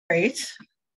Great.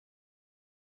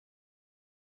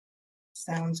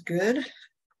 Sounds good.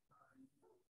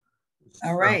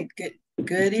 All right,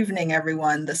 good evening,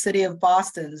 everyone. The City of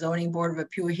Boston Zoning Board of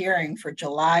Appeal hearing for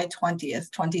July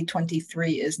 20th,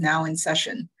 2023 is now in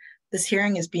session. This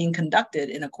hearing is being conducted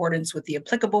in accordance with the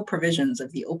applicable provisions of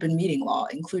the open meeting law,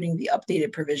 including the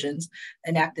updated provisions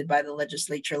enacted by the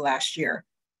legislature last year.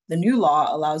 The new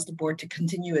law allows the board to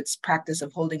continue its practice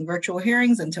of holding virtual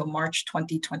hearings until March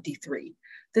 2023.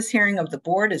 This hearing of the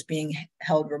board is being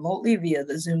held remotely via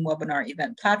the Zoom webinar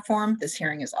event platform. This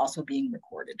hearing is also being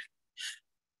recorded.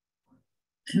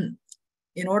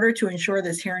 In order to ensure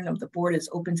this hearing of the board is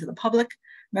open to the public,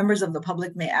 members of the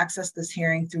public may access this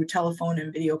hearing through telephone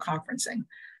and video conferencing.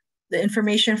 The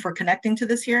information for connecting to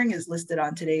this hearing is listed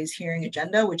on today's hearing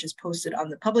agenda, which is posted on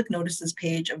the public notices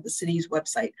page of the city's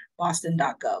website,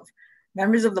 boston.gov.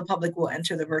 Members of the public will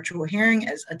enter the virtual hearing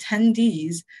as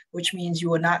attendees, which means you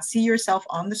will not see yourself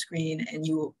on the screen and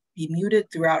you will be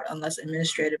muted throughout unless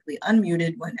administratively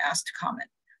unmuted when asked to comment.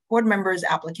 Board members,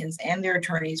 applicants, and their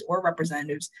attorneys or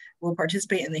representatives will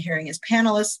participate in the hearing as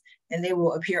panelists, and they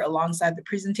will appear alongside the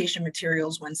presentation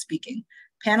materials when speaking.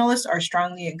 Panelists are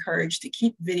strongly encouraged to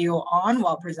keep video on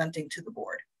while presenting to the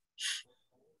board.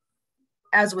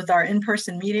 As with our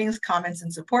in-person meetings, comments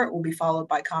and support will be followed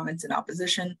by comments in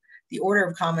opposition. The order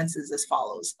of comments is as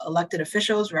follows: elected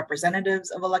officials, representatives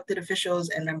of elected officials,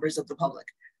 and members of the public.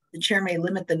 The chair may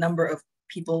limit the number of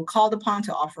people called upon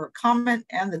to offer a comment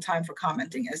and the time for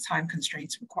commenting as time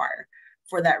constraints require.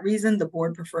 For that reason, the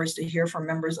board prefers to hear from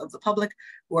members of the public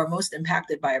who are most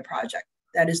impacted by a project.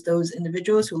 That is, those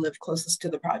individuals who live closest to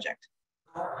the project.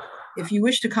 If you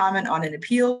wish to comment on an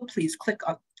appeal, please click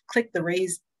the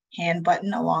raise hand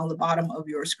button along the bottom of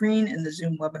your screen in the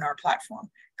Zoom webinar platform.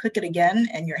 Click it again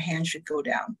and your hand should go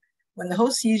down. When the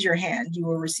host sees your hand, you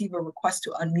will receive a request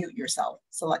to unmute yourself.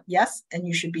 Select yes, and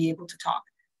you should be able to talk.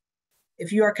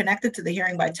 If you are connected to the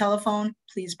hearing by telephone,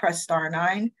 please press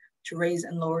 *9 to raise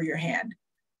and lower your hand.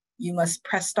 You must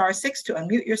press *6 to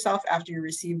unmute yourself after you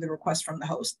receive the request from the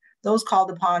host. Those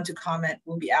called upon to comment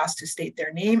will be asked to state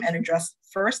their name and address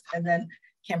first, and then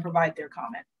can provide their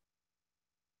comment.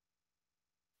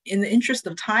 In the interest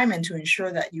of time and to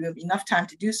ensure that you have enough time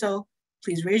to do so,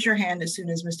 please raise your hand as soon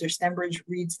as Mr. Stembridge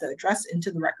reads the address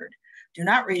into the record. Do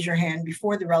not raise your hand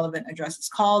before the relevant address is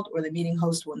called, or the meeting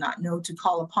host will not know to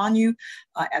call upon you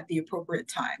at the appropriate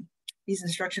time. These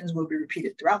instructions will be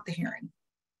repeated throughout the hearing.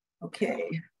 Okay,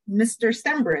 Mr.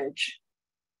 Stembridge.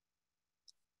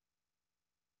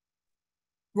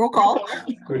 Roll call.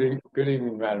 Good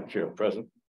evening, Madam Chair. Present.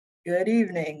 Good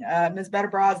evening. Ms.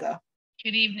 Betabraza.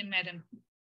 Good evening, Madam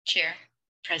Chair.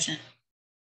 Present.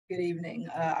 Good evening.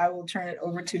 I will turn it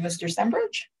over to Mr.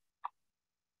 Stembridge.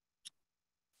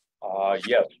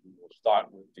 Yes, we will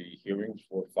start with the hearings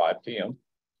for 5 p.m.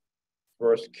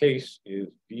 First case is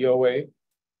BOA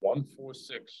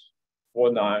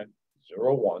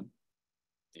 1464901.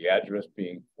 The address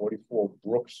being 44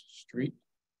 Brooks Street.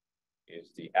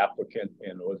 Is the applicant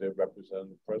and or their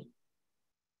representative present?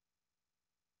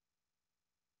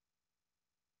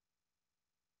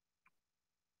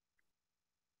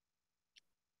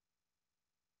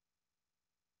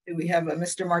 Do we have a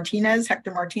Mr. Martinez,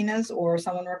 Hector Martinez, or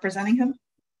someone representing him?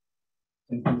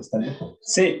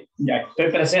 Sí, ya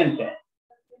estoy presente.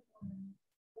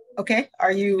 Okay,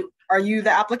 are you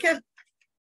the applicant?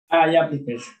 Ya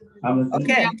apliqué.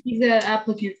 Okay. He's the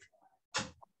applicant.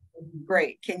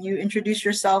 Great. Can you introduce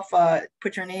yourself,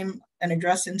 put your name and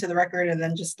address into the record, and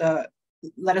then just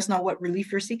let us know what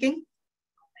relief you're seeking?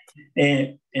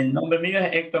 El nombre mío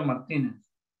es Héctor Martínez.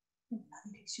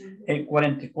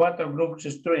 44 Brooks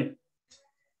Street.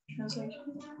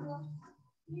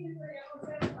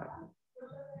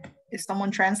 Is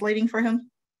someone translating for him?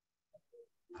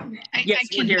 Yes,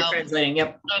 we're here translating.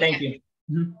 Yep. Okay. Thank you.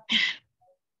 Mm-hmm.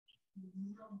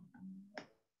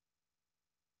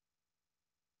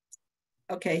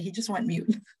 Okay, he just went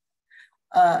mute.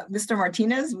 Mr.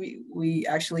 Martinez, we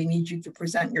actually need you to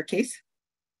present your case.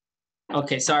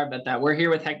 Okay, sorry about that. We're here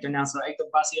with Hector now. So Hector,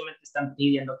 básicamente están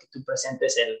pidiendo que tú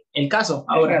presentes el caso.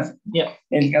 Ahora, yeah.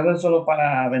 El caso es solo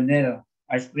para vender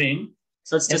ice cream.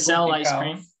 So it's to sell ice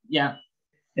cream. Yeah.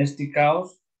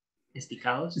 Esticados.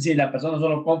 Esticados. Sí, la persona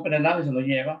solo compra el helado y se lo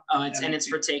lleva. Oh, and it's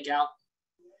for takeout.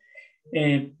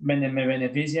 Me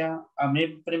beneficia a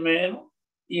mí primero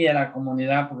y a la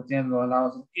comunidad porque tienen los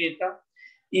helados cerquita.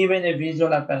 Y beneficio a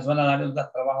la persona darle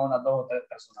trabajo a unas 2 o 3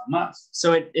 personas más.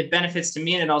 So it benefits to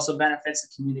me, and it also benefits the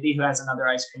community who has another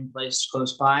ice cream place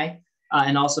close by,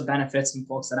 and also benefits some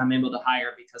folks that I'm able to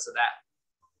hire because of that.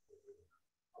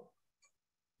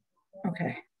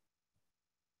 Okay.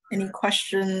 Any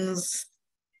questions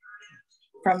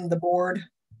from the board?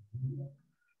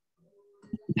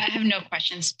 I have no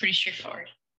questions. Pretty straightforward.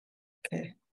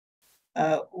 Okay.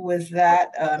 With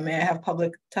that, may I have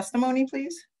public testimony,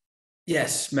 please?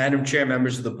 Yes, Madam Chair,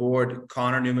 members of the board,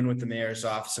 Connor Newman with the Mayor's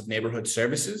Office of Neighborhood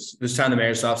Services. This time, the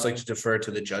Mayor's Office would like to defer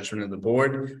to the judgment of the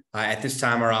board. At this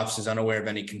time, our office is unaware of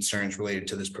any concerns related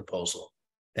to this proposal.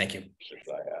 Thank you. Since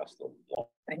I asked them.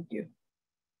 Thank you.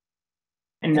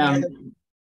 And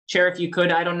Chair, if you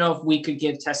could, I don't know if we could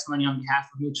give testimony on behalf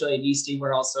of Mutual Aid East.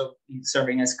 We're also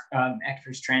serving as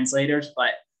actors translators,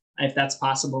 but if that's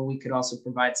possible, we could also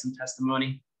provide some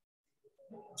testimony.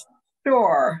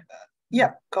 Sure.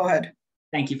 Yep, go ahead.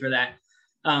 Thank you for that.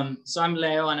 So I'm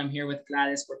Leo and I'm here with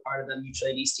Gladys. We're part of the Mutual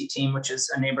Aid East team, which is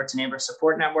a neighbor-to-neighbor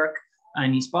support network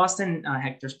in East Boston.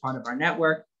 Hector's part of our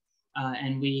network,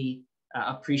 and we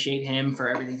appreciate him for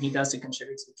everything he does to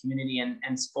contribute to the community and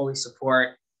fully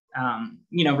support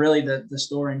really the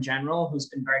store in general, who's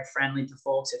been very friendly to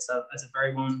folks. It's a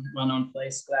very well-known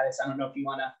place. Gladys, I don't know if you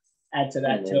want to add to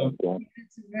that too.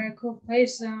 It's a very cool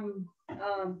place.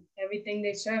 Everything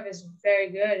they serve is very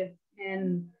good,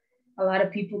 and a lot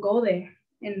of people go there,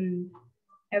 and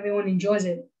everyone enjoys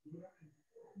it.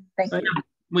 Thank you.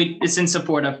 Yeah, it's in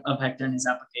support of Hector and his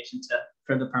application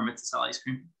for the permit to sell ice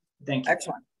cream. Thank you.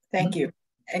 Excellent. Thank you.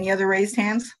 Any other raised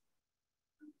hands?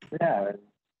 Yeah.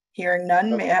 Hearing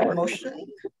none, may I have a motion?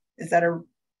 May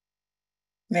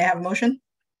I have a motion?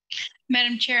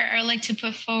 Madam Chair, I would like to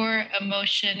put forward a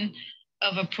motion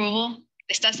of approval.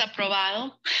 ¿Estás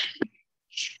aprobado?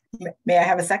 May I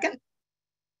have a second?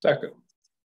 Second.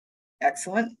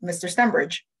 Excellent. Mr.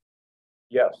 Stenbridge?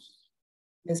 Yes.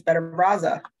 Ms.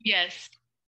 Better-Braza? Yes.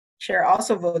 Chair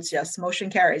also votes yes. Motion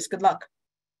carries. Good luck.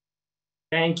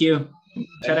 Thank you.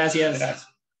 Gracias.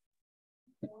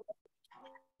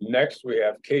 Next, we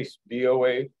have case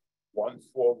BOA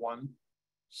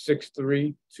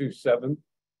 1416327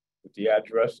 with the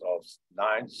address of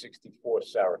 964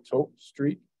 Saratoga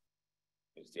Street.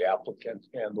 Is the applicant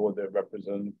and or their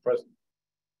representative present?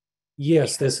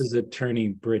 Yes, this is Attorney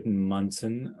Britton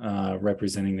Munson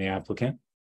representing the applicant.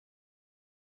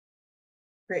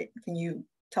 Great. Can you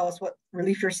tell us what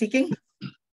relief you're seeking?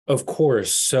 Of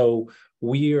course. So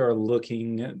we are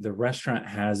looking, the restaurant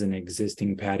has an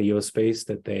existing patio space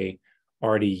that they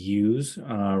already use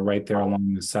right there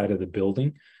along the side of the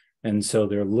building. And so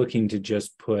they're looking to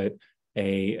just put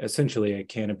essentially a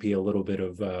canopy, a little bit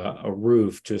of a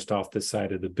roof just off the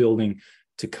side of the building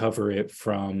to cover it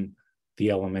from the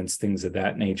elements, things of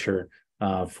that nature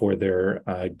for their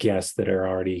guests that are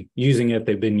already using it.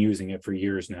 They've been using it for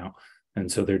years now.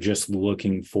 And so they're just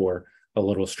looking for a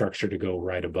little structure to go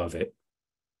right above it.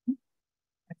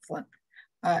 Excellent.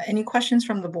 Any questions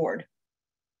from the board?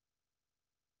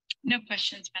 No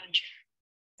questions, Madam Chair.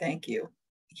 Thank you.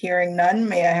 Hearing none,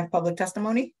 may I have public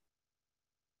testimony?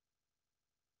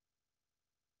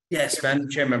 Yes, Madam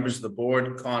Chair, members of the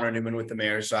board, Connor Newman with the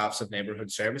Mayor's Office of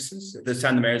Neighborhood Services. At this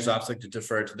time, the Mayor's Office would like to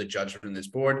defer to the judgment in this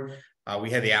board. We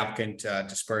had the applicant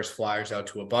disperse flyers out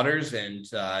to abutters and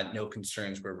no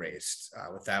concerns were raised.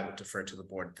 With that, we'll defer to the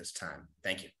board at this time.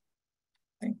 Thank you.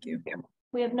 Thank you.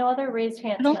 We have no other raised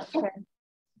hands, Madam Chair.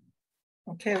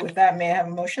 Okay, with that, may I have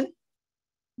a motion?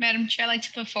 Madam Chair, I'd like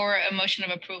to put forward a motion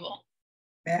of approval.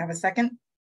 May I have a second?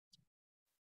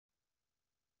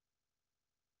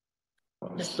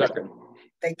 Second.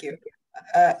 Thank you.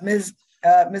 Mr.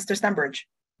 Stenbridge?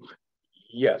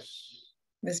 Yes.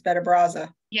 Ms.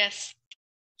 Better-Braza? Yes.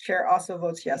 Chair also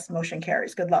votes yes. Motion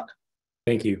carries. Good luck.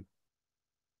 Thank you.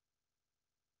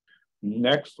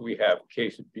 Next, we have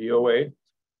case BOA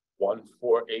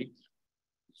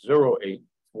 1480844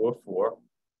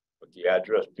 with the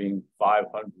address being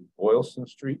 500 Boylston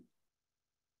Street.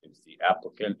 Is the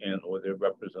applicant and or their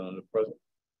representative present?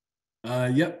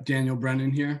 Yep, Daniel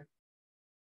Brennan here.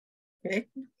 Okay.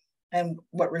 And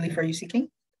what relief are you seeking?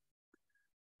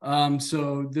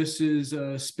 So this is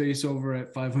a space over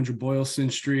at 500 Boylston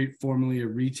Street, formerly a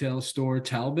retail store,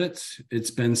 Talbot's.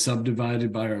 It's been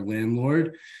subdivided by our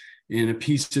landlord, and a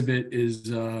piece of it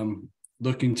is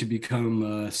looking to become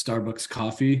a Starbucks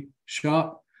coffee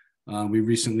shop. We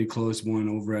recently closed one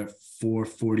over at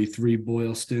 443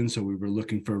 Boylston, so we were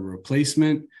looking for a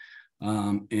replacement.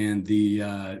 And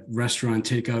the restaurant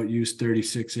takeout use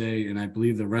 36A, and I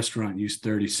believe the restaurant use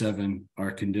 37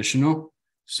 are conditional.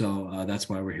 So that's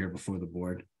why we're here before the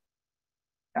board.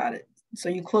 Got it. So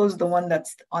you closed the one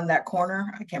that's on that corner?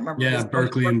 I can't remember. Yeah,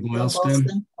 Berkeley and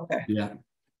Boylston. Okay. Yeah.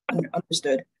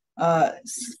 Understood.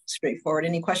 Straightforward.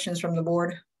 Any questions from the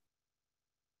board?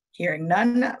 Hearing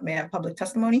none, may I have public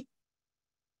testimony?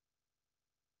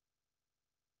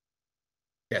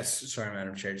 Yes, sorry,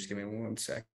 Madam Chair, just give me 1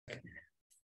 sec.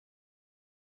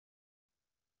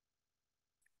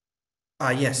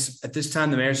 Yes, at this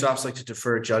time, the mayor's office would like to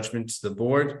defer judgment to the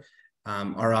board.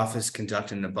 Our office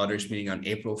conducted an abutters meeting on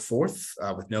April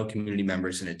 4th with no community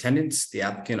members in attendance. The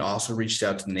applicant also reached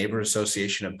out to the Neighbor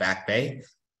Association of Back Bay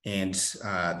and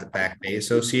the Back Bay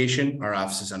Association. Our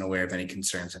office is unaware of any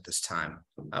concerns at this time.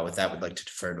 With that, we'd like to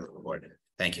defer to the board.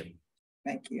 Thank you.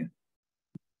 Thank you.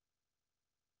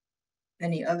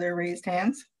 Any other raised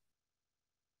hands?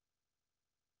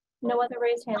 No other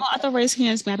raised hands. No other raised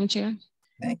hands, Madam Chair.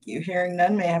 Thank you. Hearing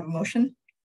none, may I have a motion?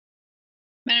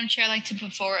 Madam Chair, I'd like to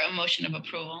put forward a motion of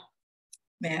approval.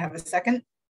 May I have a second?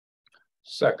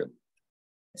 Second.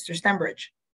 Mr. Stenbridge,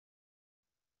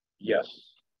 Yes.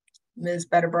 Ms.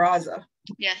 Better Baraza.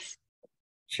 Yes.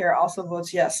 Chair also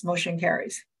votes yes. Motion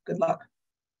carries. Good luck.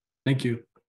 Thank you.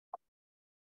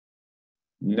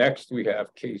 Next, we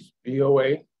have case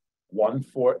BOA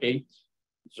 1480839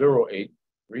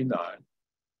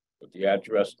 with the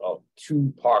address of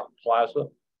 2 Park Plaza.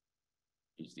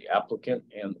 Is the applicant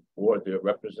and or their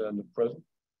representative present?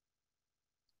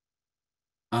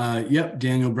 Yep,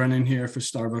 Daniel Brennan here for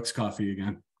Starbucks Coffee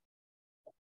again.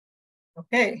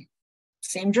 Okay,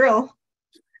 same drill.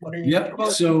 What are you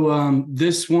proposing? So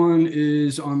this one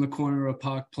is on the corner of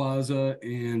Park Plaza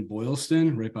and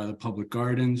Boylston, right by the Public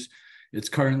Gardens. It's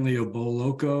currently a Bo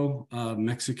Loco,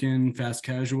 Mexican fast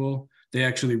casual. They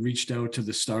actually reached out to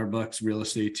the Starbucks real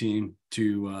estate team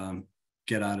to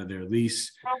get out of their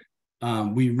lease.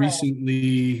 We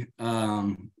recently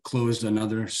closed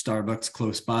another Starbucks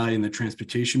close by in the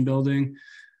transportation building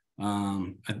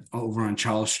over on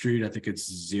Charles Street. I think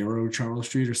it's 0 Charles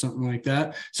Street or something like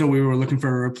that. So we were looking for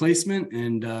a replacement,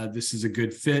 and this is a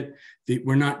good fit.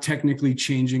 We're not technically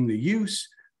changing the use,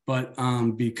 but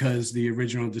because the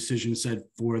original decision said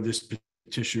for this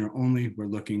petitioner only, we're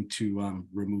looking to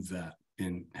remove that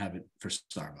and have it for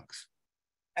Starbucks.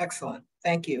 Excellent.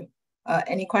 Thank you.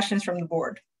 Any questions from the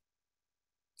board?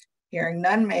 Hearing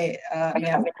none, may I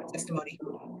have testimony?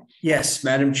 Yes,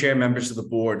 Madam Chair, members of the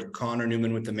board, Connor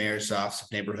Newman with the Mayor's Office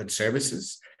of Neighborhood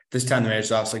Services. This time, the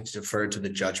Mayor's Office would like to defer to the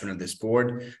judgment of this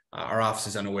board. Our office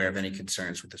is unaware of any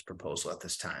concerns with this proposal at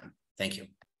this time. Thank you.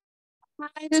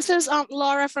 Hi, this is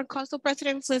Laura from Council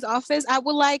President Flynn's office. I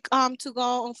would like to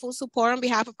go on full support on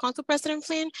behalf of Council President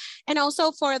Flynn, and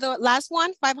also for the last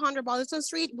one, 500 Boylston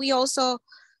Street. We also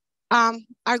are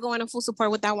going on full support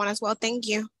with that one as well. Thank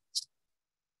you.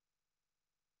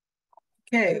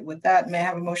 Okay, with that, may I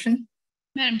have a motion?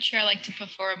 Madam Chair, I'd like to put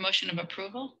forward a motion of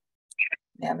approval.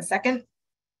 May I have a second?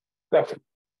 Second.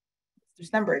 Mr.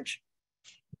 Stenbridge,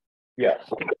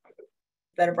 Yes.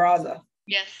 Better Baraza.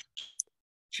 Yes.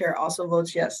 Chair also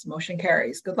votes yes. Motion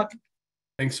carries. Good luck.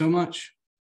 Thanks so much.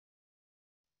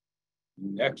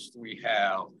 Next, we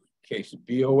have case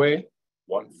BOA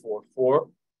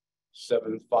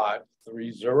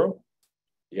 1447530.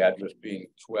 The address being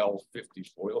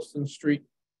 1250 Boylston Street.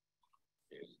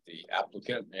 Is the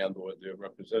applicant and or their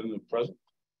representative present?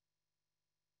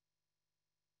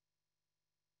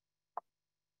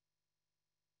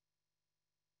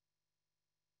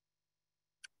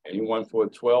 Anyone for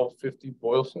 1250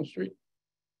 Boylston Street?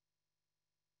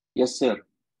 Yes, sir.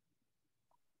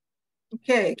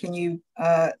 Okay, can you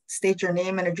state your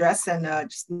name and address and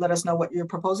just let us know what you're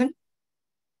proposing?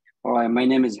 All right, my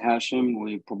name is Hashim.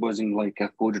 We're proposing like a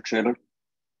food trailer,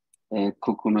 a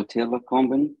Coconutella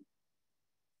company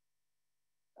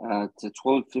at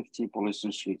 1250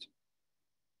 Boylston Street.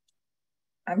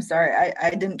 I'm sorry,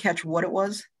 I didn't catch what it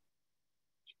was.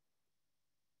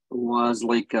 It was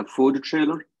like a food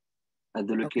trailer at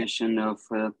the location of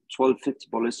 1250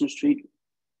 Boylston Street.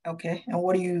 Okay, and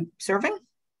what are you serving?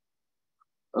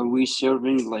 We're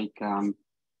serving like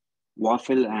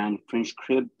waffle and French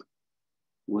crepe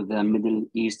with the Middle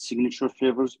East signature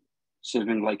flavors,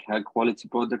 serving like high quality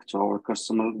product to our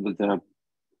customer with the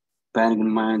bearing in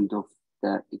mind of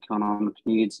the economic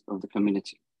needs of the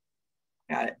community.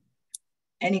 Got it.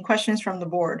 Any questions from the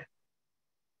board?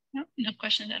 No, no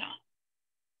questions at all.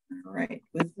 All right,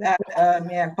 with that,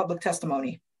 may I have public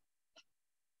testimony?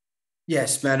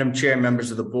 Yes, Madam Chair, members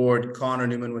of the board, Connor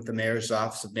Newman with the Mayor's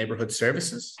Office of Neighborhood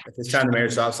Services. At this time, the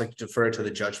Mayor's Office would like to defer to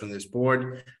the judgment of this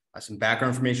board. Some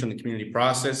background information on the community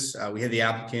process. We had the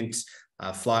applicant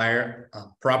flyer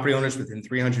property owners within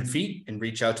 300 feet and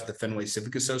reach out to the Fenway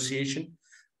Civic Association.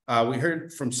 We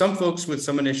heard from some folks with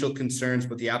some initial concerns,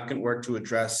 but the applicant worked to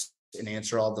address and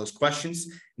answer all those questions.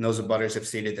 And those abutters have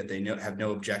stated that they have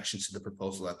no objections to the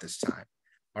proposal at this time.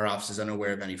 Our office is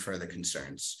unaware of any further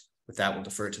concerns. With that, we'll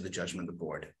defer to the judgment of the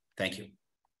board. Thank you.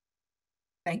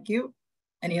 Thank you.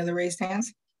 Any other raised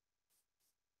hands?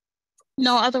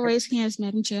 No other raised hands,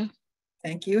 Madam Chair.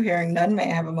 Thank you. Hearing none,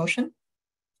 may I have a motion?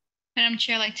 Madam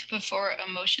Chair, I'd like to put forward a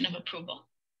motion of approval.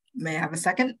 May I have a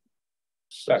second?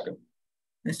 Second.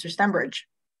 Mr. Stenbridge,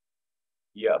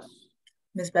 Yes.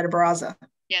 Ms. Better Baraza.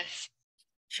 Yes.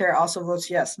 Chair also votes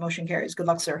yes. Motion carries. Good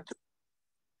luck, sir.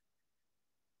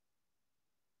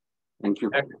 Thank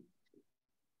you.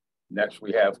 Next,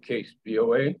 we have case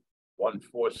BOA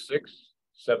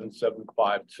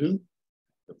 1467752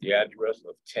 with the address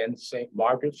of 10 St.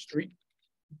 Margaret Street.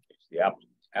 It's the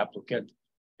applicant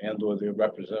and or their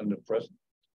representative present.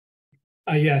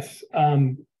 Yes.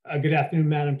 Good afternoon,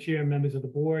 Madam Chair, members of the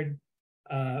board.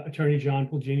 Attorney John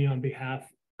Pulgini on behalf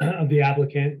of the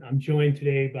applicant. I'm joined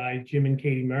today by Jim and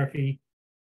Katie Murphy,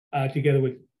 together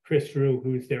with Chris Drew,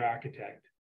 who is their architect.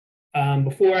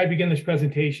 Before I begin this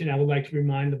presentation, I would like to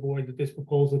remind the board that this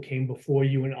proposal came before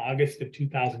you in August of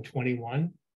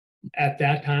 2021. At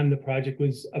that time, the project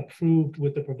was approved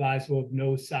with the proviso of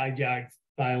no side yard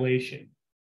violation.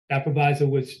 That proviso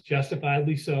was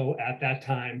justifiably so at that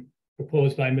time,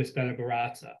 proposed by Ms. Better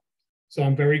Baraza. So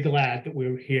I'm very glad that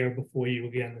we're here before you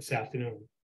again this afternoon.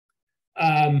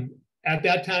 At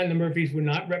that time, the Murphys were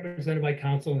not represented by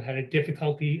counsel and had a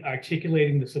difficulty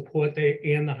articulating the support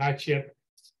and the hardship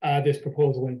this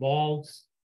proposal involves.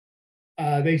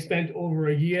 They spent over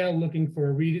a year looking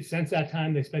for since that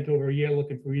time, they spent over a year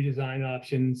looking for redesign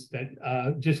options that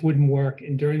just wouldn't work.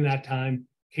 And during that time,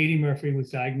 Katie Murphy was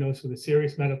diagnosed with a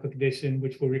serious medical condition,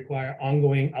 which will require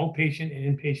ongoing outpatient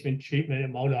and inpatient treatment at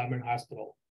Mount Auburn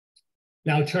Hospital.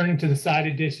 Now turning to the side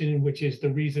addition, which is the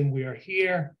reason we are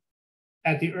here.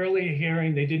 At the earlier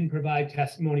hearing, they didn't provide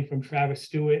testimony from Travis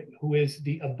Stewart, who is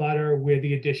the abutter where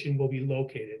the addition will be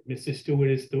located. Mr.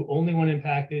 Stewart is the only one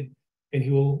impacted, and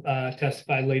he will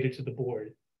testify later to the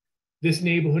board. This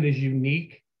neighborhood is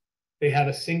unique. They have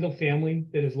a single family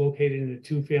that is located in a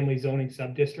 2-family zoning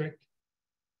subdistrict.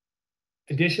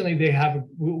 Additionally, they have,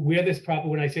 where this property,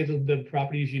 when I say the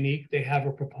property is unique, they have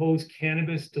a proposed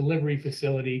cannabis delivery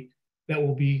facility that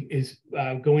is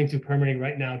going through permitting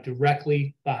right now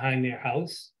directly behind their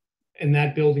house. And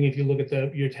that building, if you look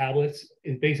at your tablets,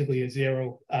 is basically a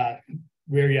 0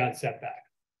 rear yard setback.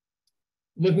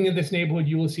 Looking at this neighborhood,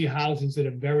 you will see houses that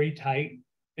are very tight.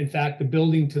 In fact, the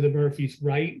building to the Murphys'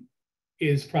 right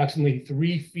is approximately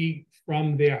 3 feet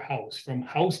from their house. From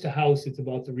house to house, it's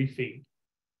about 3 feet.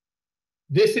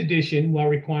 This addition, while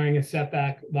requiring a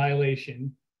setback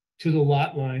violation to the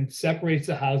lot line, separates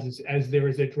the houses as there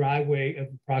is a driveway of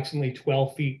approximately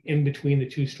 12 feet in between the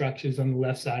 2 structures on the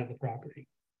left side of the property.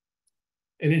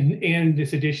 And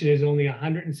this addition is only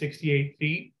 168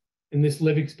 feet, and this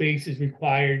living space is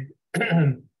required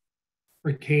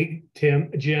for Kate,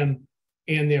 Tim, Jim,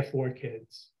 and their 4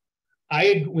 kids.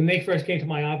 When they first came to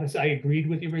my office, I agreed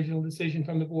with the original decision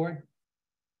from the board.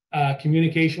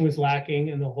 Communication was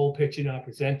lacking and the whole picture not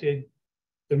presented.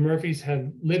 The Murphys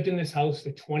have lived in this house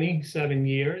for 27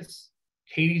 years.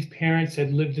 Katie's parents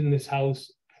had lived in this house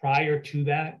prior to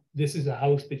that. This is a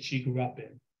house that she grew up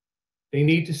in. They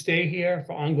need to stay here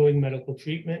for ongoing medical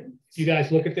treatment. If you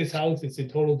guys look at this house, it's in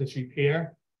total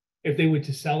disrepair. If they were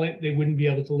to sell it, they wouldn't be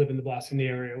able to live in the Boston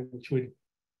area, which would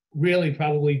really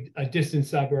probably a distant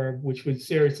suburb, which would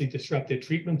seriously disrupt their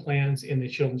treatment plans and their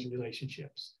children's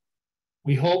relationships.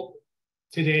 We hope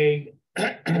today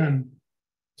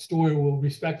Story will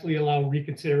respectfully allow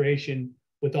reconsideration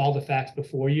with all the facts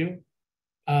before you.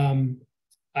 I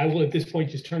will at this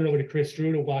point just turn it over to Chris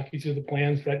Drew to walk you through the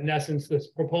plans, but in essence, this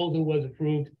proposal was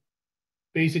approved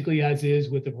basically as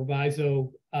is with the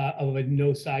proviso of a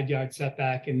no side yard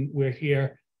setback, and we're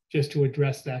here just to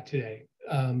address that today.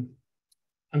 I'm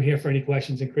here for any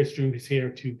questions, and Chris Drew is here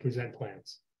to present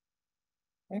plans.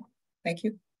 Okay, thank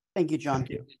you. Thank you, John. Thank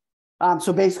you.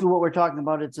 So basically what we're talking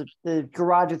about, the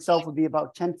garage itself would be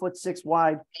about 10'6"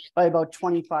 wide by about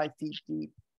 25 feet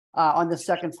deep. On the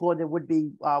second floor, there would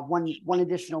be one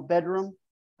additional bedroom,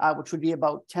 which would be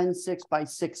about 10'6" by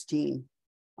 16.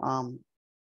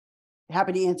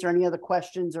 Happy to answer any other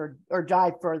questions or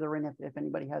dive further in if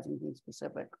anybody has anything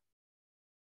specific.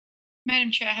 Madam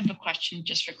Chair, I have a question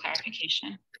just for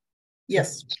clarification.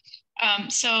 Yes.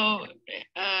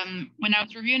 When I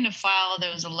was reviewing the file,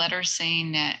 there was a letter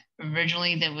saying that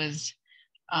originally there was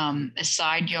a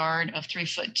side yard of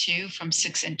 3'2" from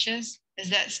 6 inches.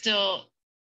 Is that still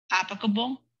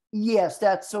applicable? Yes,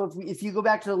 that's so. If you go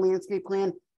back to the landscape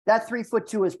plan, that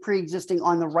 3'2" is pre-existing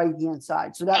on the right-hand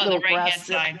side. So that little the right-hand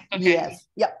side. Okay. Yes.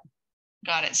 Yep.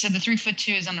 Got it. So the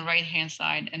 3'2" is on the right-hand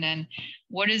side, and then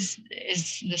what is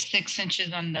the 6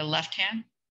 inches on the left-hand?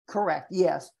 Correct.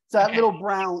 Yes. So that little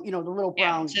brown, the little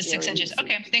brown. So 6 inches.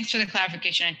 Okay. Thanks for the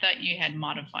clarification. I thought you had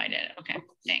modified it. Okay.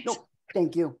 Thanks. Nope.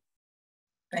 Thank you.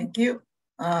 Thank you.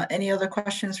 Any other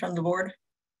questions from the board?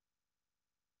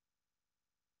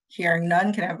 Hearing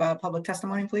none, can I have a public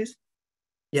testimony, please?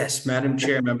 Yes, Madam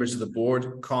Chair, members of the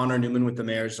board, Connor Newman with the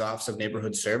Mayor's Office of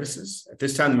Neighborhood Services. At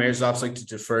this time, the Mayor's Office would like to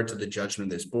defer to the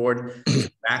judgment of this board.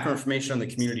 Background information on the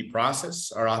community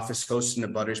process. Our office hosted a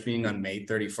butters meeting on May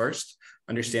 31st.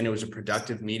 Understand it was a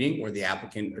productive meeting where the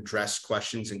applicant addressed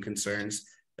questions and concerns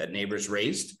that neighbors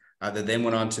raised. They then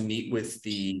went on to meet with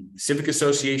the Civic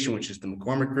Association, which is the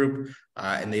McCormick Group,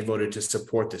 and they voted to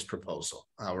support this proposal.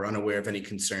 We're unaware of any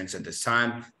concerns at this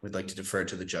time. We'd like to defer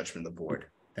to the judgment of the board.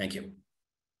 Thank you.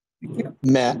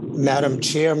 Madam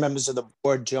Chair, members of the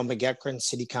board, Joe McEachran,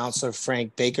 City Councilor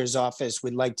Frank Baker's office,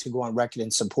 would like to go on record in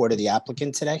support of the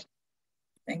applicant today.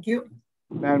 Thank you.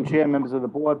 Madam Chair, members of the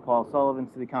board, Paul Sullivan,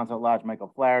 City Council at Large,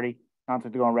 Michael Flaherty,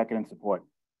 Councilor to go on record in support.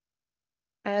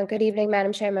 Good evening,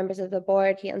 Madam Chair, members of the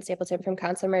board. Caitlin Stapleton from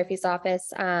Councilor Murphy's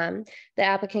office. The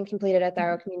applicant completed a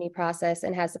thorough community process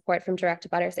and has support from direct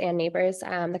abutters and neighbors.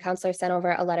 The councilor sent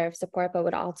over a letter of support, but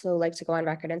would also like to go on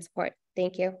record in support.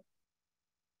 Thank you.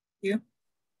 You.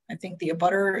 I think the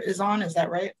abutter is on. Is that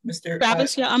right, Mr.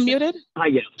 Travis? You're unmuted. Hi,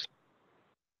 yes.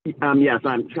 Yes,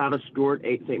 I'm Travis Stewart,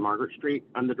 8 St. Margaret Street.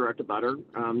 I'm the direct abutter.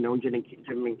 Known Jim and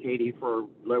Katie for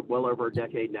well over a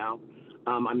decade now.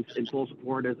 I'm in full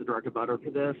support as the direct abutter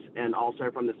for this, and also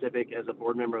from the Civic as a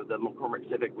board member of the McCormick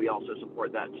Civic, we also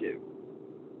support that too.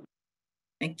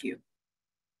 Thank you.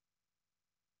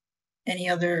 Any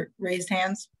other raised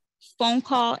hands? Phone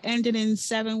call ended in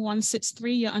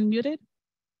 7163. You're unmuted.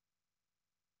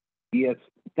 Yes,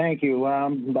 thank you.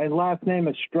 My last name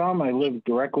is Strum. I live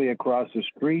directly across the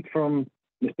street from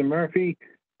Mr. Murphy.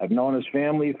 I've known his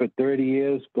family for 30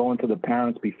 years, going to the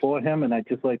parents before him, and I'd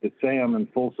just like to say I'm in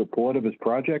full support of his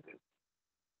project.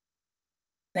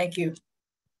 Thank you.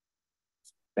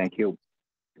 Thank you.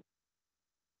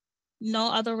 No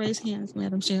other raised hands,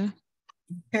 Madam Chair.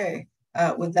 Okay,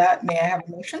 with that, may I have a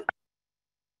motion?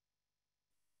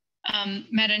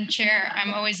 Madam Chair,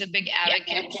 I'm always a big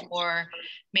advocate for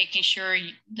making sure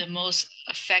the most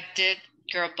affected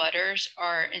your abutters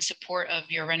are in support of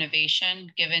your renovation,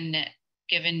 given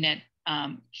that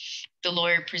the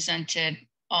lawyer presented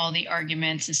all the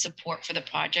arguments and support for the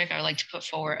project. I would like to put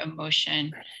forward a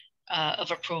motion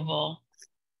of approval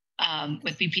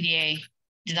with BPDA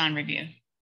design review.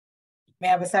 May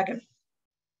I have a second?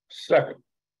 Second.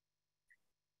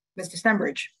 Mr.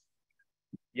 Stenbridge?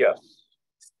 Yes.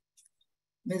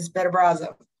 Ms.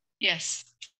 Bettabraza? Yes.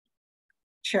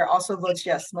 Chair also votes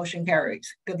yes. Motion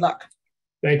carries. Good luck.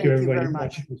 Thank you, everybody. Very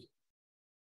much.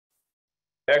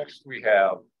 Next, we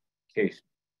have case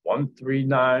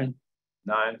 1399573.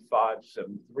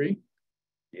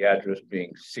 The address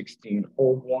being 16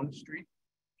 Holborn Street.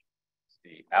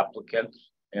 The applicant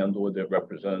and or their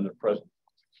representative present.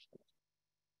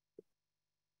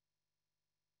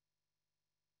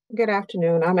 Good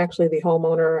afternoon. I'm actually the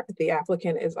homeowner. The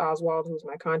applicant is Oswald, who's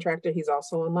my contractor. He's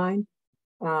also online.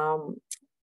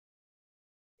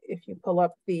 If you pull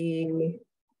up the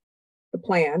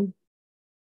plan,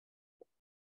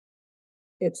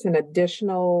 it's an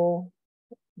additional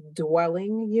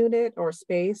dwelling unit or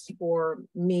space for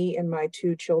me and my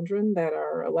 2 children that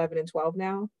are 11 and 12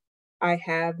 now. I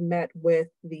have met with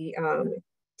the,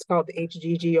 it's called the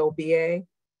HGGOBA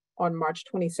on March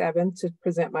 27th to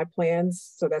present my plans.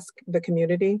 So that's the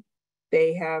community.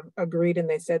 They have agreed and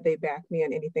they said they back me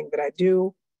in anything that I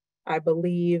do. I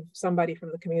believe somebody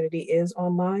from the community is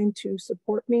online to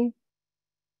support me.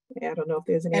 I don't know if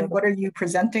there's any. And what are you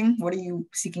presenting? What are you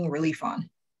seeking relief on?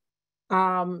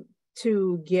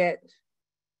 To get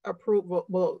approval.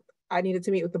 Well, I needed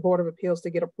to meet with the Board of Appeals to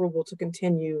get approval to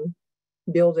continue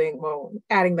building, well,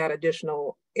 adding that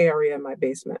additional area in my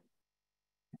basement.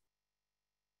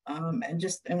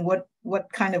 And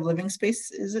what kind of living space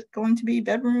is it going to be?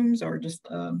 Bedrooms or just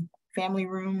family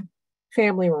room?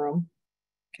 Family room.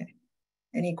 Okay.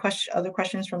 Any other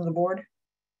questions from the board?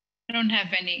 I don't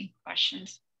have any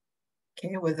questions.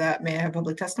 Okay, with that, may I have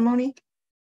public testimony?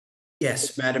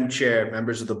 Yes, Madam Chair,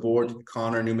 members of the board,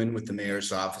 Connor Newman with the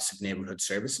Mayor's Office of Neighborhood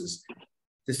Services.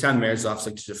 This time, the Mayor's Office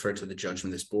would like to defer to the judgment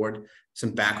of this board.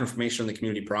 Some background information on the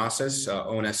community process.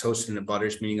 ONS hosted an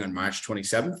abutters meeting on March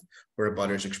 27th, where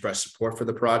abutters expressed support for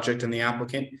the project and the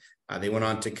applicant. They went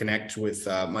on to connect with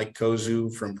Mike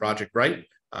Kozu from Project Bright,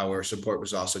 where support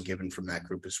was also given from that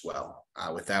group as well.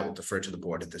 With that, we'll defer to the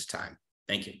board at this time.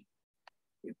 Thank you.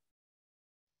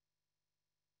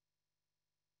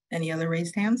 Any other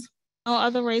raised hands? No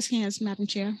other raised hands, Madam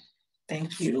Chair.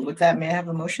 Thank you. With that, may I have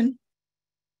a motion?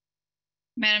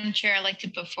 Madam Chair, I'd like to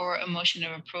put forward a motion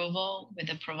of approval with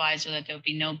the proviso that there will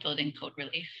be no building code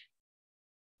relief.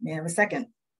 May I have a second?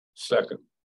 Second.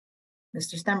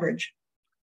 Mr. Stenbridge?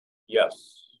 Yes.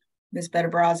 Ms.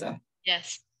 Bettabraza?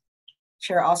 Yes.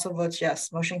 Chair also votes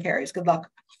yes. Motion carries. Good luck.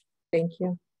 Thank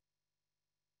you.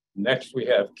 Next, we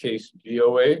have case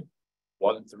BOA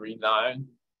 1399546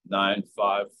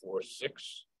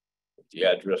 with the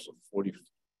address of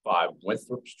 45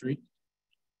 Winthrop Street.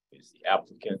 Is the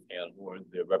applicant and or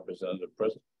their representative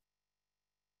present?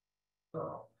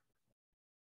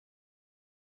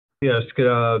 Yes,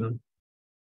 good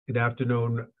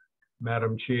afternoon,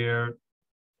 Madam Chair,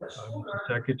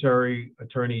 Secretary,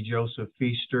 Attorney Joseph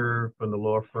Feaster from the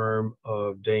law firm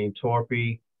of Dane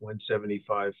Torpy,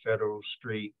 175 Federal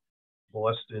Street,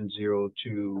 Boston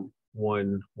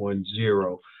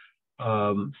 02110.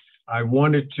 I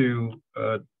wanted to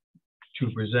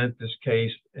present this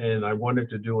case, and I wanted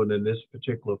to do it in this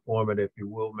particular format, if you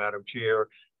will, Madam Chair.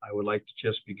 I would like to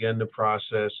just begin the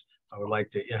process. I would like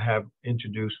to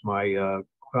introduce my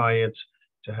clients,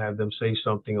 to have them say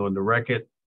something on the record.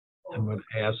 I'm going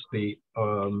to ask the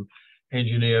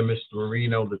engineer, Mr.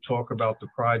 Marino, to talk about the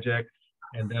project.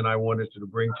 And then I wanted to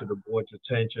bring to the board's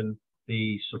attention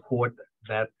the support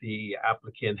that the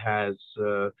applicant has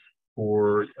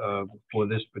for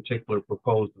this particular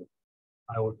proposal.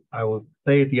 I would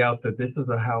say at the outset, this is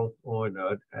a house on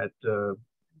at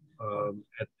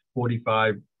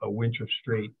 45 Winthrop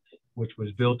Street, which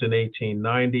was built in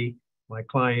 1890. My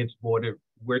clients bought it.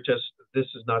 This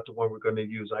is not the one we're going to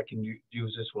use. I can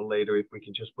use this one later if we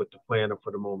can just put the plan up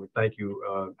for the moment. Thank you,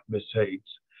 Ms. Hayes.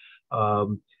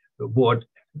 The board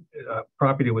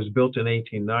property was built in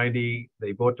 1890.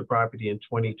 They bought the property in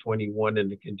 2021,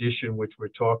 and the condition which we're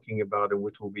talking about and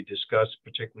which will be discussed,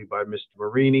 particularly by Mr.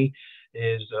 Marini,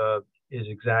 is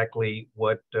exactly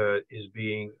what is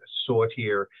being sought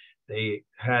here. They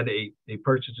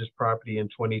purchased this property in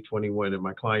 2021, and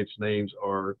my clients' names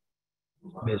are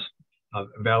Miss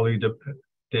Valerie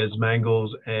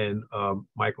Desmangles and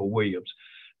Michael Williams.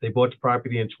 They bought the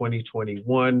property in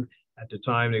 2021. At the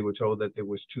time, they were told that there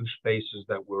was 2 spaces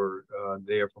that were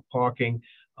there for parking,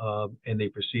 and they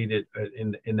proceeded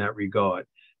in that regard.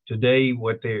 Today,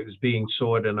 what is being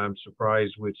sought, and I'm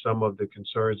surprised with some of the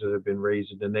concerns that have been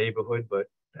raised in the neighborhood, but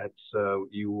that's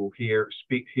you will hear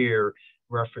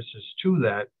references to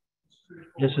that.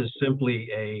 This is simply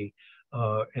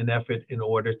an effort in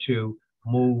order to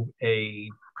move a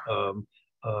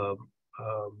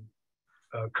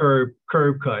curb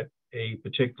cut a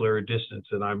particular distance,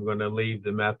 and I'm going to leave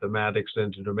the mathematics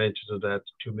and the dimensions of that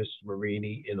to Mr.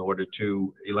 Marini in order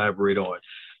to elaborate on.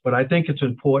 But I think it's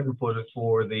important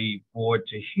for the board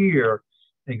to hear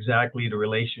exactly the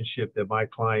relationship that my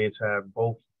clients have,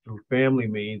 both through family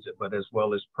means, but as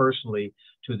well as personally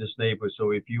to this neighbor.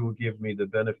 So if you will give me the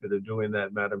benefit of doing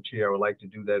that, Madam Chair, I would like to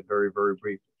do that very, very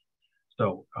briefly.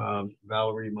 So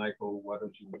Valerie, Michael, why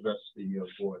don't you address the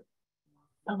board?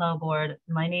 Hello, board.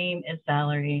 My name is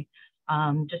Valerie.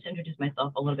 Just to introduce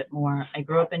myself a little bit more, I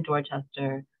grew up in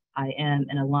Dorchester. I am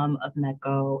an alum of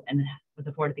METCO and was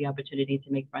afforded the opportunity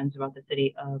to make friends throughout the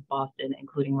city of Boston,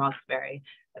 including Roxbury,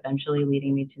 eventually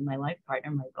leading me to my life partner,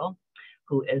 Michael,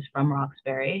 who is from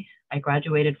Roxbury. I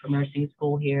graduated from nursing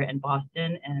school here in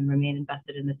Boston and remain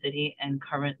invested in the city, and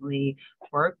currently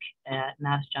work at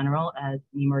Mass General as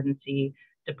an emergency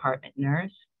department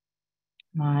nurse.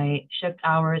 My shift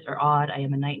hours are odd. I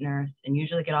am a night nurse and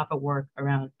usually get off of work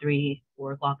around 3,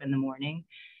 4 o'clock in the morning.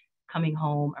 Coming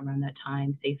home around that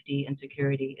time, safety and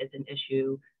security is an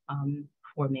issue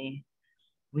for me.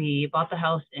 We bought the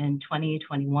house in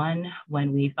 2021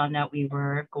 when we found out we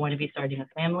were going to be starting a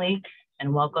family,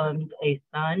 and welcomed a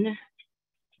son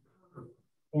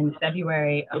in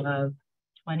February of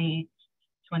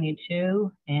 2022,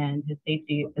 and his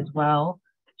safety as well,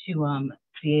 to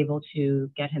be able to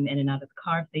get him in and out of the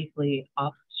car safely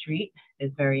off the street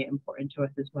is very important to us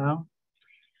as well.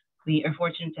 We are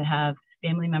fortunate to have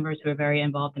family members who are very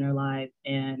involved in our lives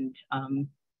and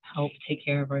help take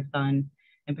care of our son.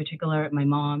 In particular, my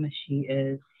mom, she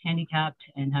is handicapped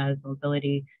and has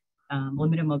mobility,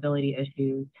 limited mobility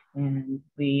issues, and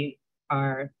we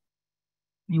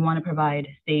want to provide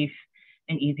safe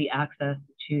and easy access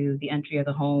to the entry of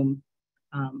the home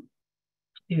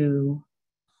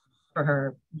for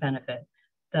her benefit.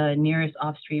 The nearest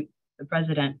off-street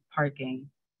visitor parking,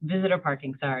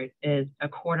 is a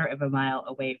quarter of a mile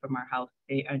away from our house.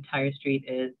 The entire street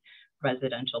is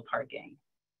residential parking.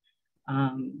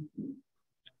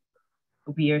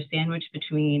 We are sandwiched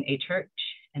between a church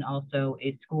and also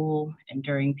a school, and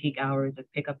during peak hours of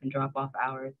pickup and drop-off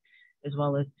hours, as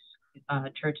well as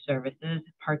church services,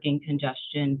 parking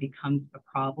congestion becomes a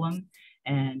problem,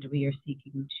 and we are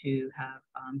seeking to have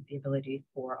the ability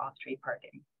for off-street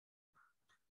parking.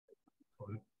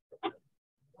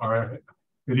 All right.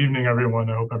 Good evening, everyone.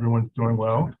 I hope everyone's doing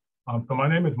well. So my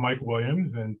name is Mike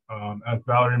Williams, and as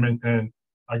Valerie mentioned,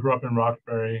 I grew up in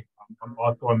Roxbury. I'm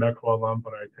also a Metro alum,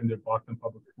 but I attended Boston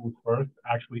Public Schools first,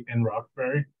 actually in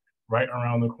Roxbury, right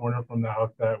around the corner from the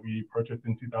house that we purchased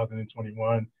in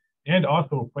 2021. And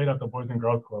also played at the Boys and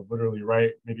Girls Club, literally right,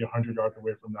 maybe 100 yards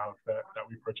away from the house that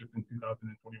we purchased in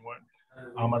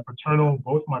 2021.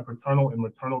 Both my paternal and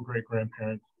maternal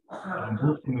great-grandparents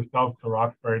moved from the South to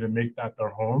Roxbury to make that their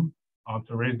home,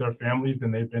 to raise their families,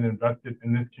 and they've been invested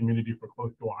in this community for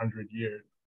close to 100 years.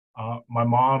 My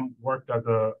mom worked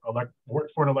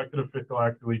for an elected official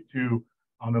actually too,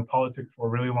 in politics for a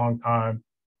really long time.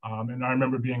 And I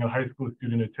remember being a high school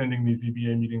student attending these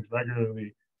ZBA meetings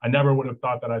regularly. I never would have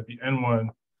thought that I'd be in one,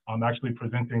 actually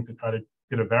presenting to try to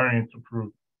get a variance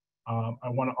approved. I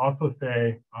want to also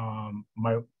say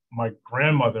my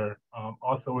grandmother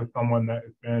also is someone that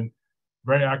has been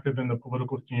very active in the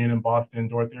political scene in Boston,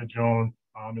 Dorothea Jones,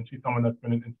 and she's someone that's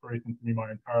been an inspiration to me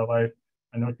my entire life.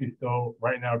 I know she's still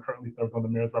right now currently serves on the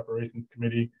Mayor's Reparations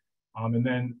Committee. And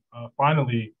then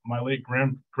finally, my late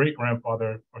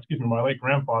grandfather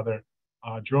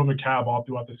drove a cab all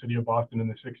throughout the city of Boston in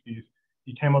the 60s.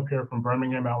 He came up here from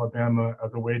Birmingham, Alabama,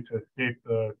 as a way to escape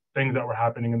the things that were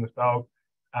happening in the South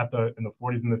in the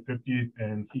 40s and the 50s,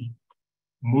 and he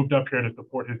moved up here to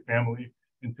support his family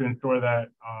and to ensure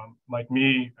that, like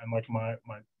me and like my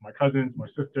cousins, my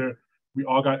sister, we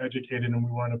all got educated and we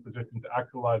were in a position to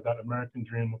actualize that American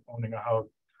dream of owning a house.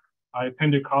 I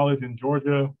attended college in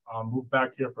Georgia, moved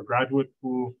back here for graduate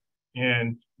school,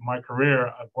 and my career,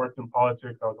 I've worked in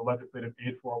politics. I was a legislative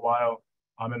aide for a while.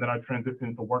 And then I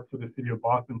transitioned to work for the city of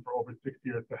Boston for over 6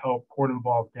 years to help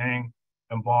court-involved,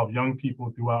 gang-involved young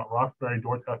people throughout Roxbury,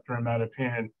 Dorchester, and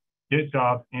Mattapan get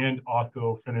jobs and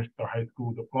also finish their high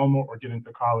school diploma or get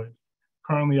into college.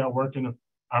 Currently, I work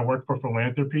for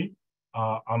philanthropy.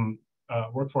 I'm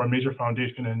work for a major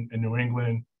foundation in New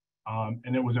England.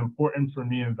 And it was important for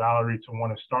me and Valerie to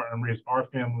want to start and raise our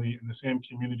family in the same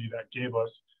community that gave us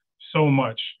so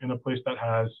much in a place that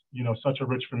has, such a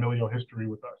rich familial history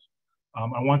with us.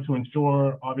 I want to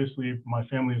ensure, obviously, my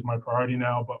family is my priority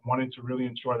now, but wanting to really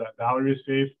ensure that Valerie is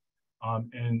safe,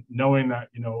 and knowing that,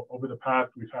 over the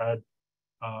past, we've had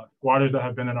squatters that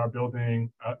have been in our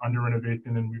building under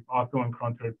renovation, and we've also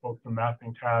encountered folks from Mass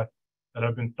and Cass that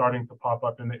have been starting to pop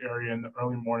up in the area in the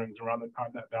early mornings around the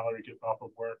time that Valerie gets off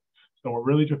of work. So we're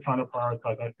really just trying to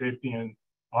prioritize our safety, and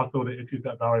also the issues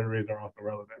that Valerie raised are also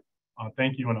relevant.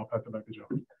 Thank you, and I'll pass it back to Joe.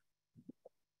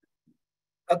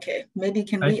 Okay, maybe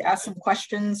can we ask some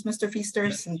questions, Mr.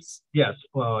 Feaster? Since yes,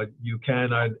 well, you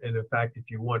can, and in fact, if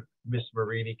you want, Ms.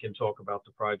 Marini can talk about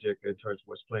the project in terms of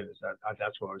what's planned.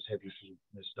 That's what I was heading to,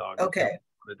 Ms. Dog. Okay,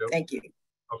 thank you.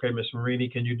 Okay, Ms. Marini,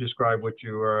 can you describe what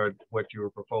you were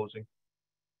proposing?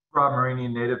 Rob Marini,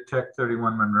 Native Tech,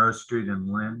 31 Monroe Street in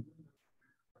Lynn.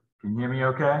 Can you hear me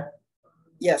okay?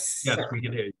 Yes. Yes, sir. we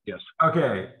can hear you, yes.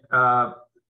 Okay,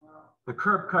 the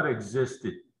curb cut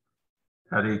existed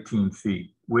at 18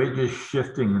 feet. We're just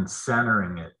shifting and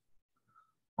centering it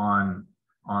on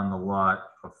the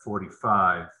lot of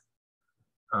 45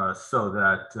 so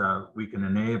that we can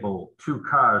enable two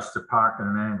cars to park at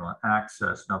an angle and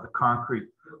access. Now the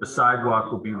sidewalk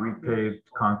will be repaved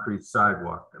concrete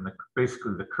sidewalk, and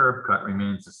basically the curb cut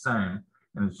remains the same,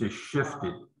 and it's just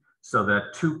shifted so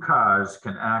that two cars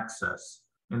can access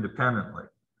independently.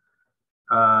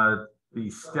 The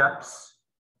steps,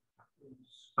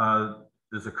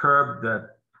 there's a curb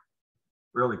that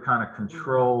really kind of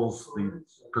controls the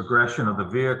progression of the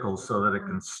vehicle so that it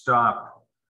can stop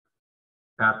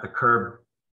at the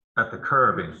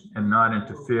curbing and not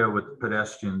interfere with the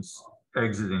pedestrians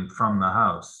exiting from the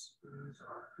house.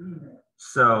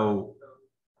 So,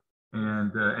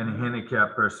 and any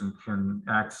handicapped person can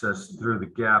access through the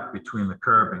gap between the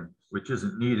curbing, which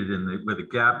isn't needed where the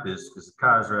gap is because the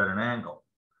cars are at an angle.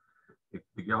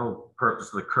 The whole purpose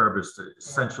of the curb is to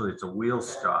essentially it's a wheel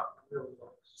stop.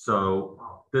 So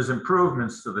there's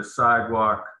improvements to the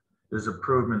sidewalk. There's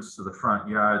improvements to the front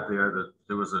yard there.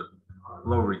 There was a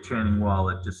low retaining wall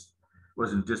that just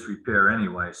was in disrepair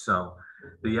anyway. So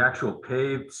the actual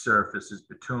paved surface is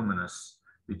bituminous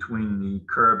between the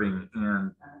curbing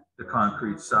and the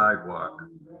concrete sidewalk.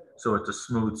 So it's a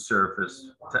smooth surface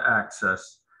to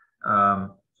access.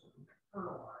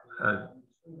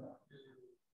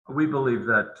 We believe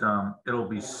that it'll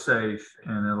be safe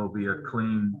and it'll be a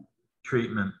clean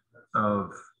treatment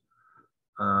of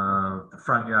the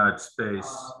front yard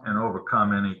space and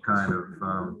overcome any kind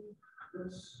of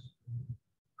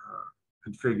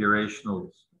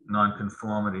configurational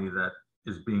nonconformity that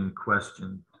is being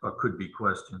questioned or could be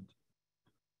questioned.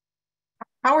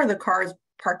 How are the cars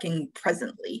parking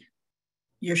presently?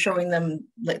 You're showing them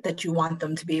that you want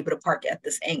them to be able to park at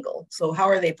this angle. So how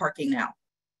are they parking now?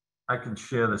 I can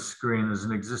share the screen. There's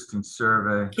an existing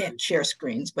survey. Can't share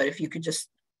screens, but if you could just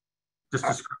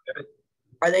describe it.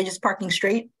 Are they just parking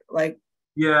straight? Like,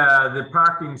 yeah, the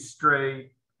parking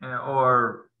straight,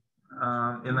 or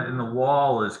in the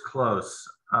wall is close.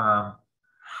 I'd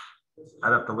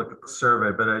have to look at the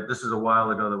survey, but this is a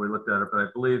while ago that we looked at it. But I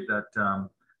believe that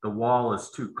the wall is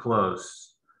too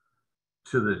close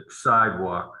to the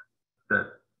sidewalk.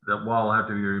 That wall will have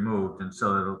to be removed, and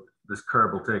so this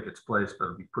curb will take its place, but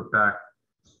it'll be put back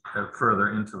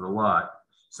further into the lot.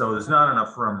 So there's not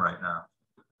enough room right now,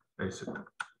 basically.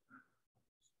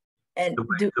 And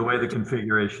the way the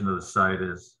configuration of the site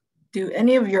is. Do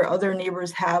any of your other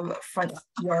neighbors have front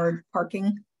yard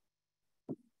parking?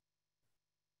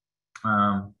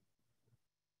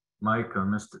 Mike or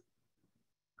Mr.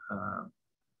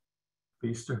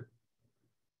 Feaster?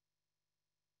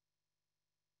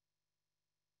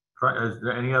 Is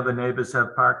there any other neighbors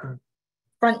have parking?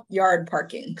 Front yard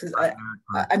parking, because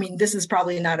I mean, this is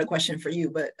probably not a question for you,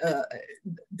 but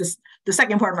the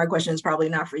second part of my question is probably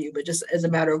not for you, but just as a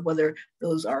matter of whether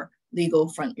those are legal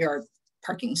front yard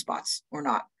parking spots or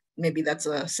not. Maybe that's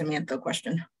a Samantha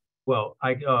question. Well,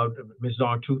 Ms.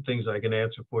 Dawn, two things I can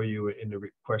answer for you in the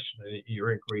question,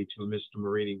 your inquiry to Mr.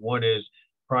 Marini. One is,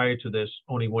 prior to this,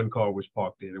 only one car was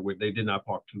parked there. They did not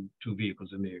park two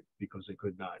vehicles in there because they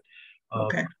could not.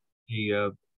 Okay.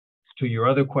 To your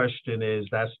other question is,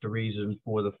 that's the reason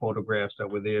for the photographs that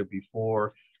were there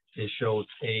before. It shows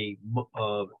if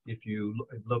you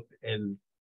look, and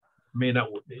may not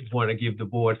want to give the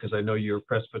board, because I know you're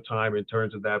pressed for time in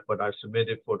terms of that, but I've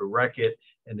submitted for the record,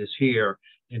 and it's here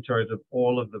in terms of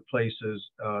all of the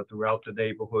places throughout the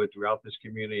neighborhood, throughout this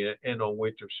community, and on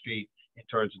Winter Street, in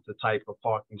terms of the type of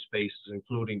parking spaces,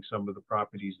 including some of the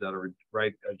properties that are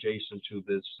right adjacent to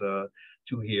this,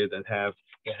 to here that have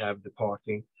the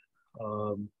parking.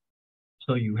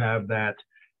 So you have that.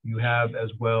 You have as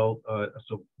well,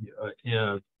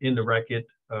 in the record,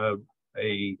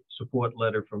 a support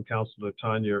letter from Councilor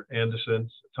Tanya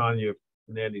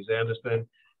Fernandez Anderson,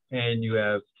 and you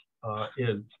have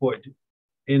in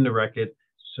the record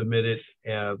submitted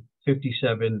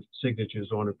 57 signatures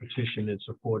on a petition in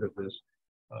support of this.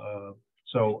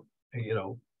 So, you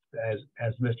know, as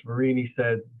Mr. Marini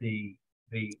said, the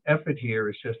effort here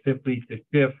is just simply to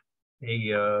shift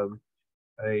a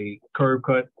curb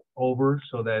cut over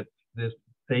so that this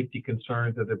safety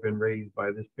concerns that have been raised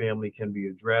by this family can be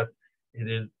addressed.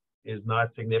 It is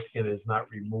not significant. It's not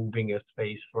removing a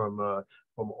space from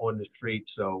on the street.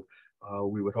 So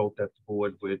we would hope that the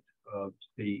board would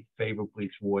be favorably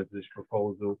towards this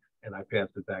proposal. And I pass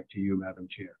it back to you, Madam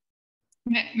Chair.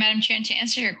 Madam Chair, to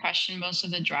answer your question, most of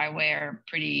the driveway are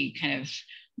pretty kind of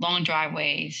long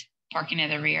driveways, parking at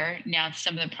the rear. Now,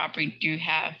 some of the property do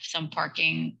have some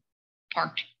parking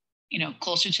parked, you know,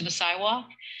 closer to the sidewalk,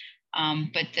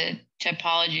 but the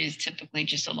topology is typically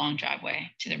just a long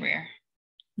driveway to the rear.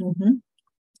 Mm-hmm.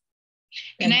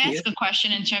 Can I ask a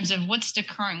question in terms of what's the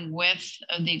current width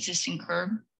of the existing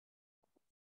curb?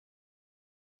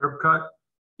 Curb cut?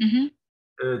 Mm-hmm.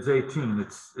 It's 18.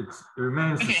 It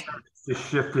remains the same. It's just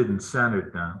shifted and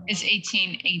centered now. It's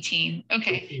 18.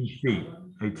 Okay. 18 feet.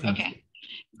 18 okay. feet.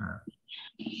 Yeah.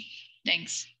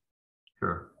 Thanks.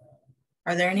 Sure.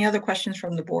 Are there any other questions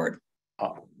from the board?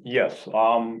 Yes.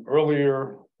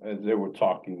 Earlier, as they were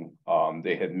talking,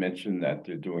 they had mentioned that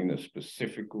they're doing this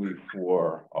specifically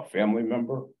for a family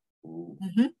member who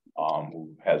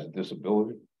has a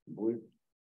disability, I believe.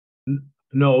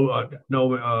 No,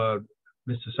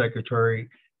 Mr. Secretary.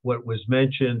 What was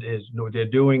mentioned is they're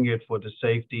doing it for the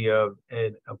safety of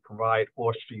and provide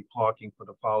off-street parking for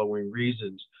the following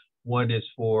reasons. One is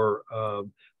for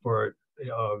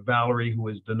Valerie, who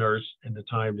is the nurse, in the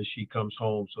time that she comes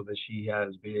home, so that she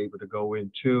has been able to go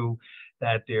in. Two,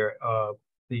 that there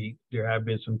have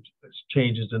been some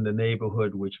changes in the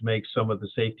neighborhood which make some of the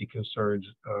safety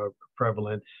concerns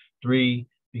prevalent. Three,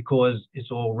 because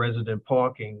it's all resident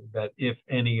parking, that if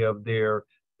any of their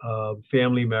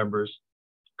family members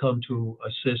come to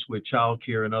assist with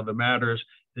childcare and other matters,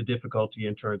 the difficulty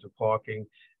in terms of parking.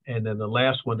 And then the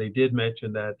last one, they did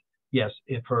mention that, yes,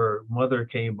 if her mother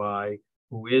came by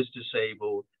who is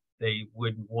disabled, they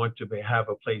would want to have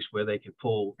a place where they could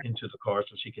pull into the car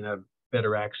so she can have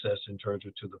better access in terms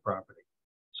of to the property.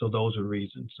 So those are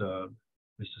reasons, Mr.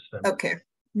 Stemmer. Okay.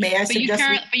 May I suggest?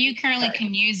 But you currently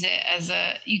can use it as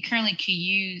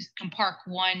can park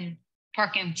one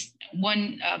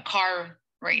car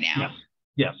right now.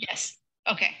 Yes. Yes.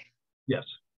 Okay. Yes.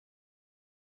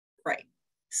 Right.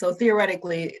 So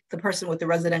theoretically, the person with the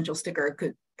residential sticker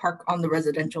could park on the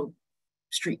residential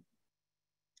street.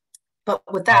 But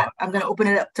with that, I'm going to open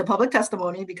it up to public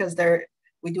testimony because there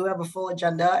we do have a full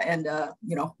agenda, and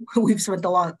you know, we've spent a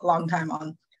long time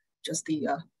on just the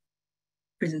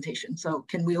presentation. So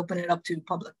can we open it up to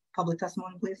public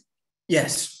testimony, please?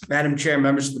 Yes, Madam Chair,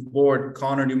 members of the board,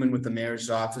 Connor Newman with the Mayor's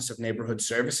Office of Neighborhood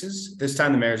Services. This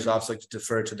time, the Mayor's Office would like to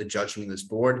defer to the judgment of this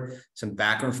board. Some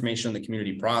background information on the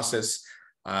community process.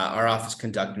 Our office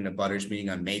conducted an abutters meeting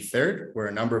on May 3rd, where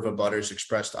a number of abutters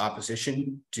expressed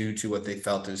opposition due to what they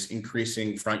felt is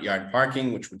increasing front yard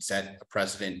parking, which would set a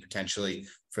precedent potentially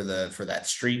for that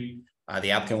street.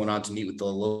 The applicant went on to meet with the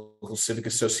local civic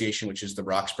association, which is the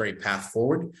Roxbury Path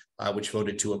Forward, which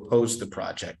voted to oppose the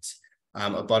project.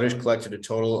 Abutters collected a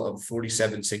total of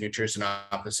 47 signatures in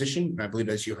opposition. And I believe,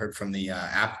 as you heard from the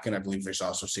applicant, I believe there's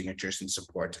also signatures in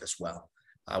support as well.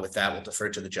 With that, we'll defer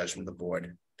to the judgment of the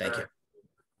board. Thank you.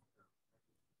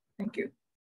 Thank you.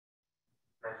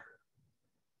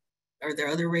 Are there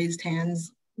other raised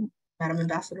hands, Madam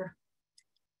Ambassador?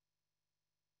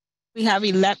 We have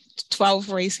 12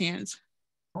 raised hands.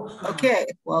 Okay,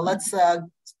 well, let's, well,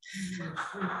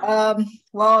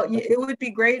 it would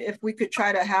be great if we could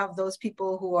try to have those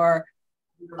people who are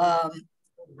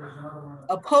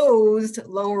opposed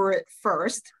lower it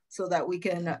first so that we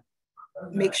can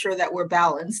make sure that we're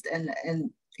balanced and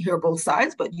hear both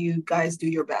sides, but you guys do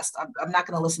your best. I'm not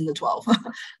going to listen to 12.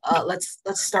 Let's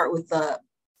start with 3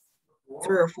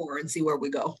 or 4 and see where we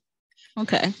go.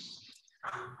 Okay.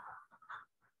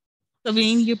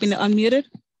 Sabine, you've been unmuted.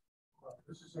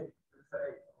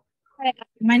 Hi,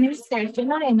 my name is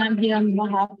Sergina, and I'm here on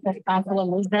behalf of Councilor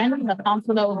Luzern. The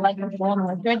councilor would like to go on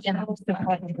record and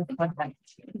support this project.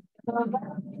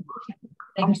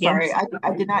 I'm sorry, I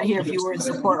did not hear if you were in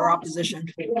support or opposition.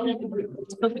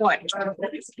 Support.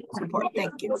 Support,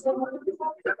 thank you.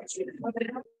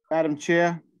 Madam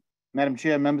Chair,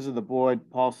 members of the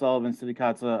board, Paul Sullivan, City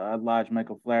Councilor at Large,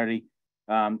 Michael Flaherty.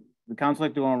 The council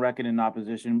like to go on record in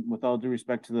opposition. With all due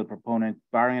respect to the proponent,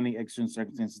 barring any exigent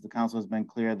circumstances, the council has been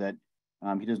clear that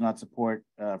he does not support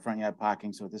front yard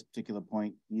parking. So at this particular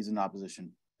point, he's in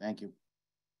opposition. Thank you.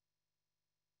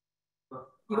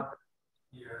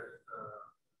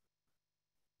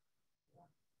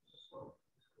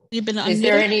 You've been unmuted. Is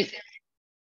there any?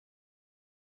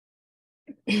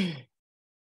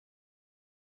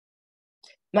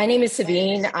 My name is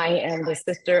Sabine. I am the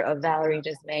sister of Valerie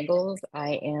Desmangles.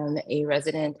 I am a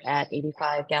resident at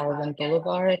 85 Gallivan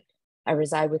Boulevard. I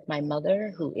reside with my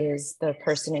mother, who is the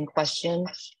person in question,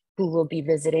 who will be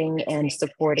visiting and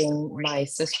supporting my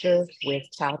sister with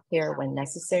childcare when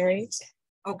necessary.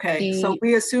 Okay, so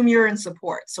we assume you're in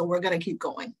support, so we're going to keep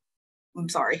going. I'm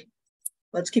sorry.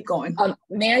 Let's keep going.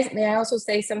 May I also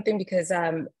say something? Because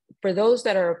for those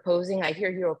that are opposing, I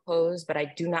hear you're opposed, but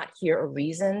I do not hear a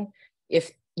reason. If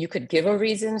you could give a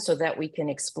reason so that we can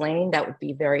explain, that would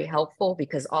be very helpful,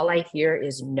 because all I hear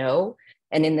is no.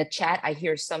 And in the chat,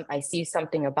 I see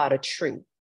something about a tree.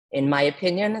 In my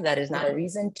opinion, that is not a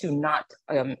reason to not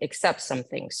accept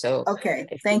something. So okay,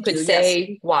 if thank you. You Could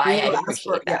say why, I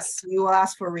appreciate that. Yes, you will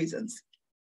ask for reasons.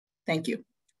 Thank you.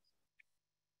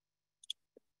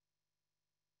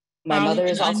 My mother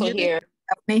is also unmuted? here.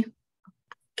 Me?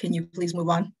 Can you please move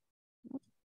on?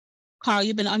 Carl,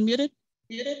 you've been unmuted.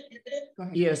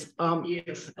 Yes.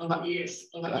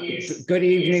 Good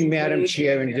evening, Madam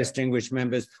Chair and distinguished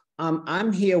members.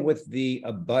 I'm here with the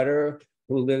abutter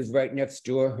who lives right next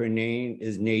door. Her name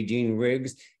is Nadine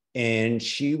Riggs, and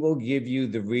she will give you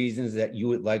the reasons that you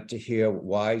would like to hear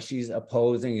why she's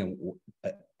opposing, and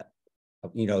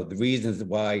the reasons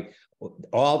why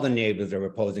all the neighbors are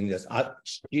opposing this.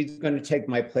 She's going to take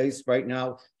my place right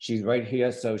now. She's right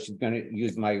here, so she's going to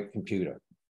use my computer.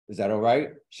 Is that all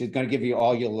right? She's going to give you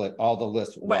all the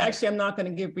list. Well, actually, I'm not going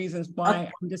to give reasons why.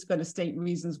 I'm just going to state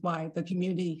reasons why the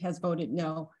community has voted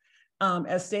no.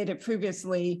 As stated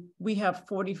previously, we have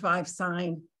 45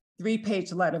 signed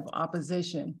 3-page letter of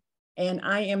opposition, and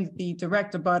I am the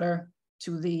direct abutter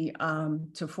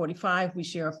to 45. We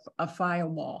share a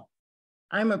firewall.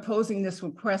 I'm opposing this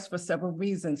request for several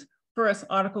reasons. First,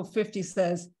 Article 50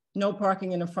 says no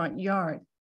parking in the front yard.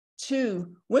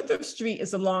 2, Winthrop Street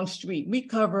is a long street.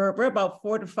 We're about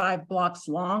 4 to 5 blocks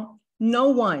long. No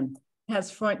one has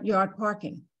front yard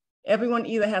parking. Everyone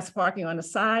either has parking on the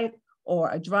side or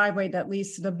a driveway that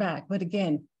leads to the back. But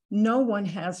again, no one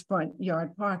has front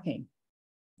yard parking.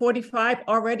 45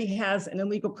 already has an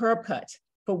illegal curb cut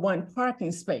for 1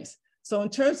 parking space. So in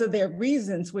terms of their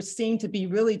reasons, which seem to be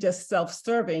really just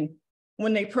self-serving,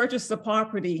 when they purchased the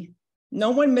property, no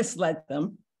one misled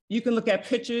them. You can look at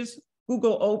pictures,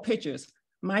 Google old pictures.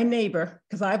 My neighbor,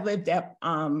 because I've lived at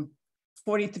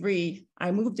 43,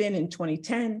 I moved in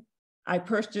 2010, I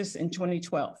purchased in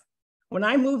 2012. When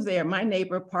I moved there, my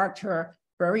neighbor parked her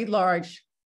very large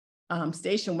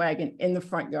station wagon in the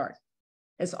front yard.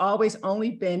 It's always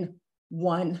only been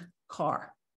one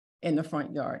car in the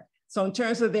front yard. So in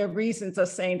terms of their reasons of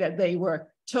saying that they were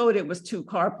told it was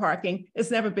 2-car parking,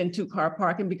 it's never been 2-car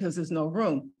parking because there's no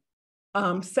room.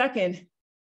 Second,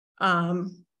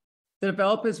 the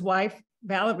developer's wife,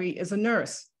 Valerie, is a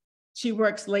nurse. She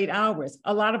works late hours.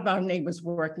 A lot of our neighbors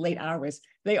work late hours.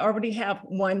 They already have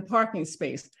 1 parking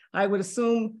space. I would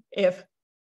assume if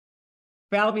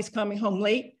Valerie's coming home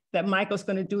late, that Michael's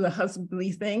going to do the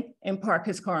husbandly thing and park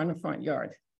his car in the front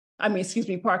yard.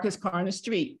 Park his car on the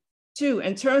street. 2,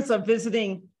 in terms of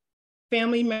visiting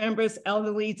family members,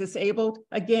 elderly, disabled,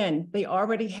 again, they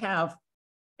already have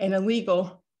an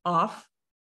illegal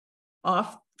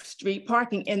off-street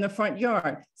parking in the front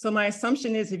yard. So my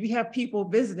assumption is if you have people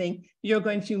visiting, you're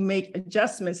going to make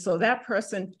adjustments so that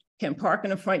person can park in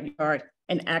the front yard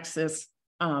and access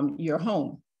your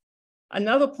home.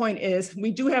 Another point is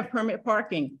we do have permit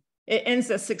parking. It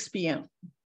ends at 6 p.m.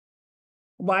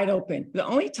 wide open. The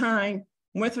only time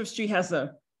Winthrop Street has an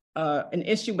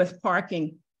issue with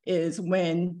parking is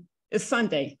when it's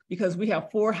Sunday, because we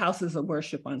have 4 houses of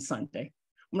worship on Sunday.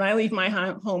 When I leave my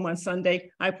home on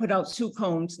Sunday, I put out 2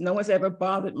 cones. No one's ever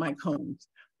bothered my cones,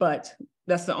 but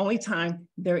that's the only time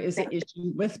there is an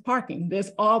issue with parking.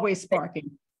 There's always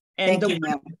parking. And Thank you,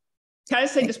 ma'am. Can I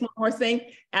say just one more thing?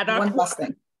 At our One last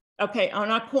thing. Okay,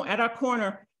 at our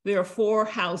corner, there are 4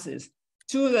 houses.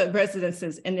 2 of the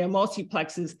residences and their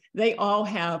multiplexes, they all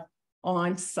have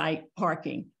on-site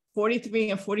parking.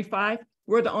 43 and 45,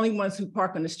 we're the only ones who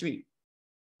park on the street.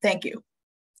 Thank you.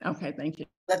 Okay, thank you.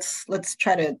 Let's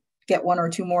try to get 1 or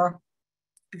 2 more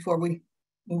before we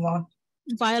move on.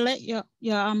 Violet,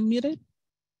 you're muted.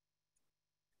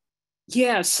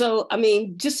 Yeah, so I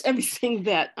mean, just everything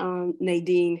that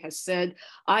Nadine has said.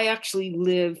 I actually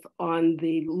live on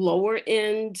the lower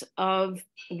end of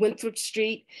Winthrop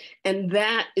Street, and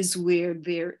that is where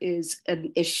there is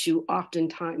an issue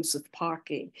oftentimes with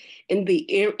parking. In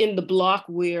the block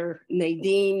where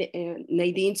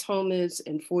Nadine's home is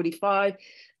in 45,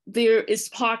 there is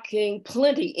parking,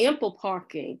 ample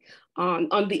parking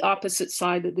on the opposite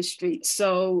side of the street.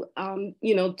 So,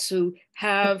 to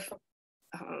have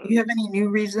do you have any new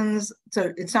reasons?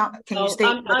 So it's not, can you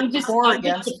state for or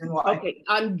against and why? Okay,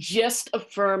 I'm just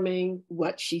affirming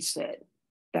what she said.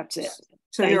 That's it.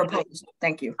 So you're opposed.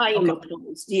 Thank you. I am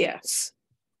opposed, yes.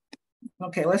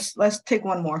 Okay, let's take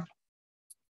 1 more.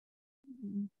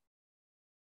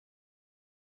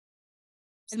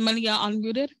 Malia,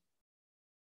 unmuted.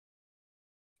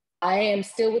 I am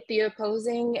still with the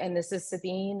opposing, and this is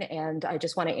Sabine, and I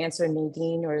just want to answer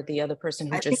Nadine or the other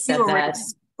person who just said that.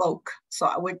 Spoke. So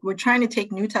we're trying to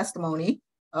take new testimony.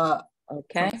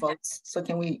 Okay. From folks. So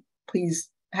can we please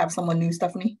have someone new,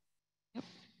 Stephanie? Yep.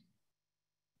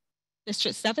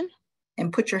 District 7.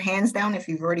 And put your hands down if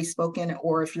you've already spoken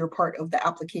or if you're part of the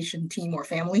application team or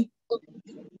family.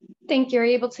 Thank you. Are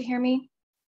you able to hear me?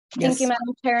 Yes. Thank you,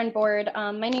 Madam Chair and Board.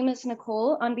 My name is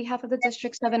Nicole. On behalf of the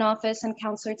District 7 office and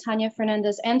Councilor Tanya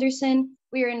Fernandez-Anderson,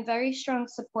 we are in very strong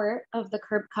support of the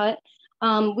curb cut.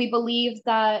 We believe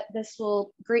that this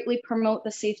will greatly promote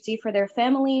the safety for their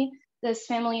family. This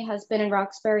family has been in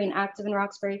Roxbury and active in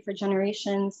Roxbury for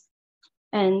generations.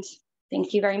 And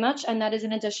thank you very much. And that is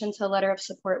in addition to a letter of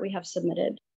support we have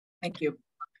submitted. Thank you.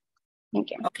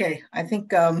 Thank you. Okay, I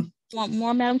think want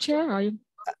more, Madam Chair? Or are you?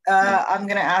 I'm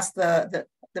going to ask the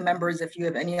members if you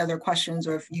have any other questions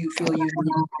or if you feel you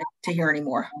need to hear any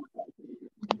more.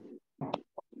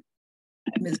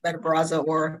 Ms. Betta-Barraza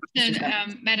or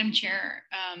Madam Chair,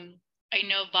 I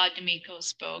know Bob D'Amico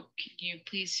spoke. Can you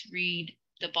please read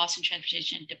the Boston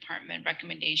Transportation Department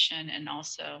recommendation and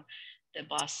also the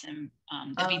Boston,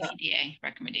 the BPDA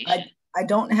recommendation? I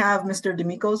don't have Mr.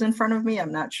 D'Amico's in front of me.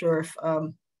 I'm not sure if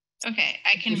okay,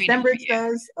 I can read December it for you.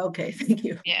 does. Okay, thank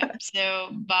you. Yeah, so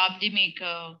Bob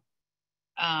D'Amico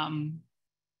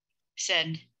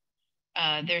said,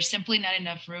 there's simply not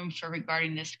enough room for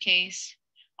regarding this case.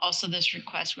 Also, this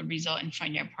request would result in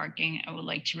front yard parking. I would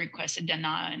like to request a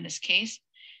denial in this case.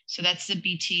 So that's the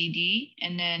BTD.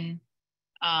 And then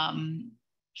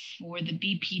for the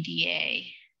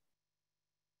BPDA,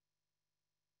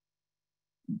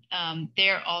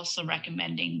 they're also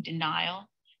recommending denial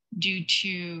due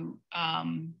to,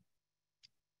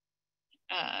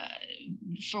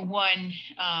 for one,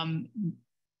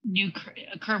 new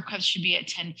curb cuts should be at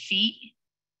 10 feet.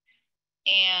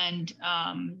 And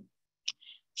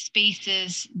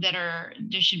spaces that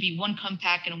there should be 1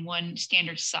 compact and 1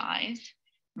 standard size.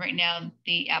 Right now,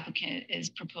 the applicant is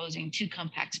proposing 2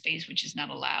 compact space, which is not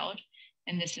allowed.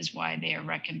 And this is why they are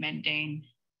recommending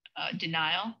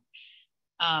denial.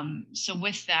 So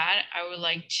with that, I would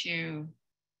like to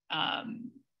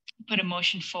put a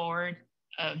motion forward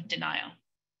of denial.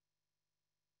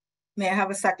 May I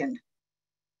have a second?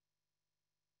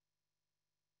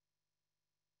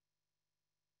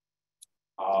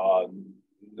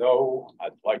 No,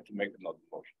 I'd like to make another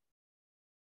motion.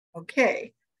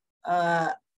 Okay.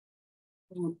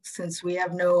 Since we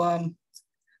have no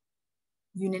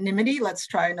unanimity, let's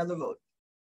try another vote.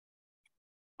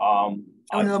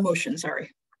 Another motion, sorry.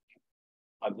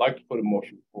 I'd like to put a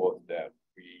motion forward that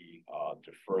we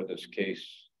defer this case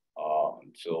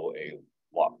until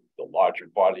the larger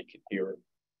body can hear it.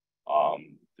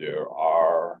 There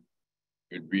are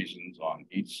good reasons on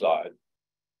each side,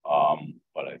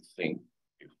 but I think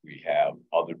if we have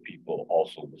other people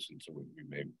also listen to it, we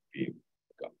may be able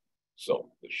to go. So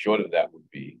the short of that would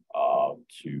be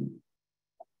to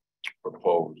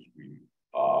propose we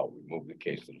move the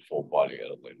case to the full body at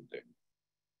a later date.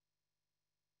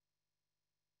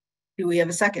 Do we have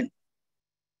a second?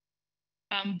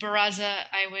 Barraza,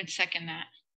 I would second that.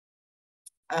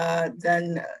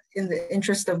 Then in the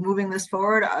interest of moving this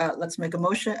forward, let's make a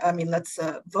motion. Let's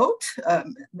vote.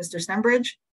 Mr.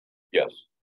 Stenbridge? Yes.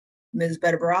 Ms.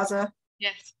 Beta Barraza?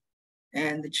 Yes.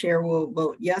 And the chair will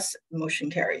vote yes, the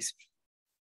motion carries.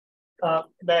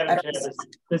 Madam Chair,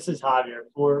 this is Javier.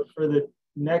 For the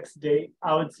next date,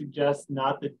 I would suggest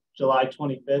not the July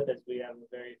 25th, as we have a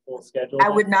very full schedule. I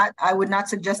would not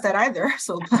suggest that either.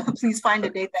 So please find a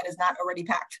date that is not already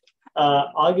packed.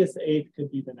 August 8th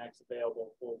could be the next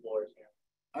available full board here.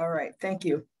 All right, thank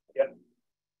you. Yep.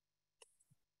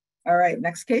 All right,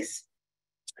 next case.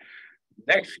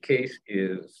 Next case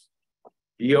is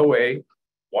DOA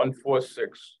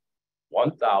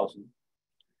 146-1000.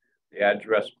 The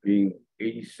address being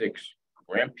 86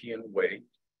 Grampian Way.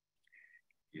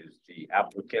 Is the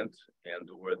applicant and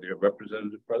or their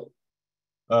representative present?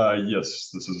 Yes,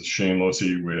 this is Shane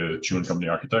Losey with Chu and Company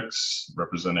Architects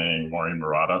representing Maureen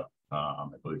Murata. I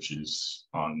believe she's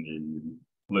on the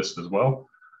list as well.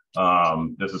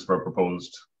 This is for a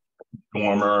proposed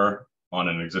dormer on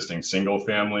an existing single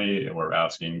family, and we're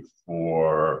asking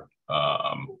for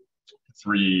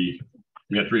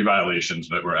we had three violations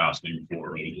that we're asking for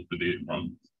relief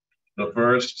from. The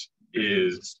first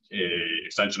is a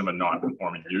extension of a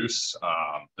non-conforming use.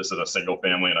 This is a single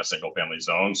family in a single family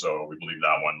zone, so we believe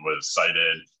that one was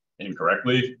cited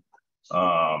incorrectly.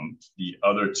 The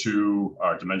other two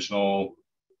are dimensional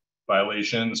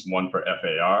violations, one for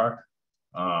FAR.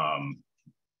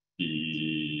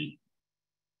 The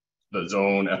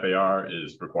zone FAR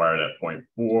is required at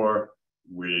 0.4.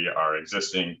 We are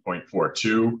existing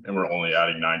 0.42, and we're only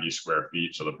adding 90 square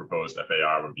feet, so the proposed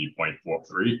FAR would be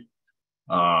 0.43.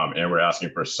 And we're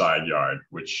asking for a side yard,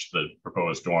 which the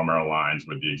proposed dormer aligns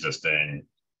with the existing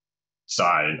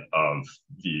side of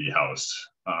the house.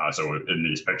 So in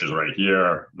these pictures right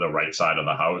here, the right side of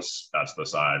the house, that's the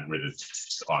side with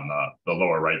it's on the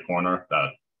lower right corner.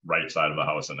 That right side of the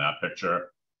house in that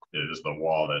picture is the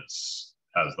wall that's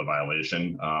has the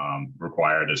violation.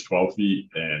 Required is 12 feet,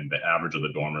 and the average of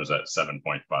the dormer is at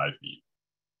 7.5 feet.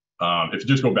 If you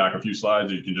just go back a few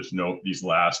slides, you can just note these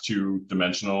last two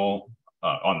dimensional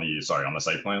on the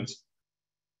site plans.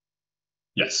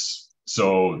 Yes,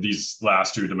 so these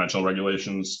last two dimensional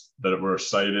regulations that were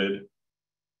cited,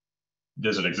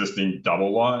 there's an existing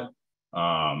double lot.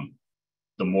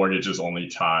 The mortgage is only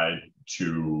tied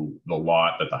to the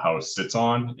lot that the house sits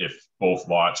on. If both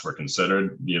lots were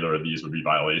considered, neither of these would be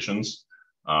violations.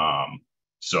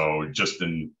 So just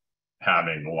in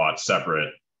having the lots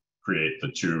separate, create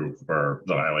the two for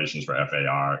the violations for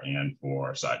FAR and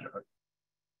for side yard.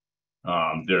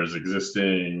 There's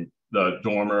the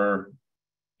dormer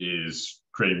is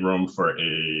creating room for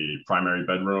a primary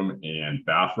bedroom and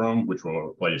bathroom, which will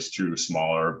replace two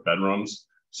smaller bedrooms.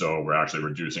 So we're actually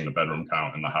reducing the bedroom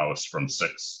count in the house from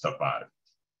 6 to 5.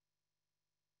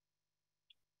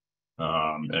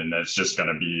 And it's just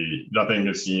going to be, nothing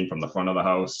is seen from the front of the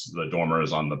house. The dormer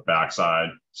is on the back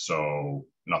side, so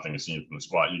nothing is seen from the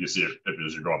spot. You can see it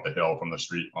as you go up the hill from the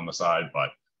street on the side,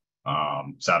 but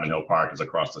Savin Hill Park is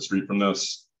across the street from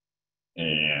this,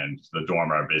 and the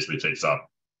dormer basically takes up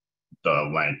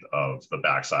the length of the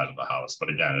back side of the house. But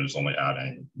again, it is only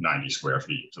adding 90 square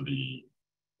feet to the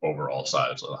overall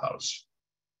size of the house,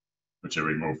 which if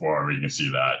we move forward, you can see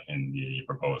that in the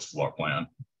proposed floor plan.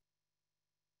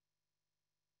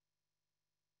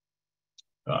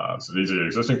 So these are the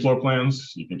existing floor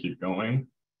plans. You can keep going.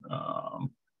 So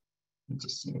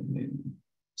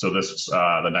this is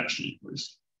the next sheet,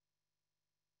 please.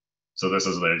 So this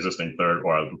is the existing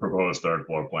the proposed third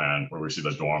floor plan where we see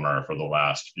the dormer for the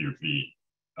last few feet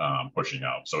pushing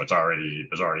out. So there's already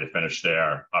a finished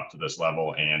stair up to this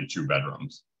level and 2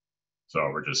 bedrooms. So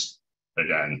we're just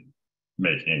again,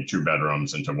 making 2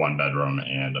 bedrooms into 1 bedroom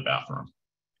and a bathroom.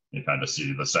 You kind of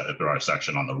see the set through our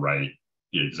section on the right,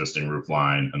 the existing roof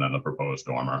line, and then the proposed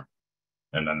dormer.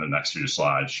 And then the next few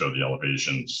slides show the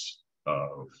elevations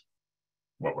of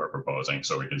what we're proposing.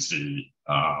 So we can see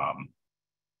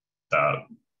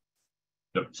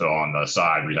so on the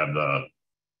side, we have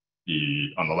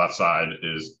on the left side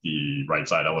is the right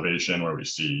side elevation where we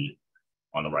see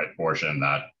on the right portion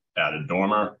that added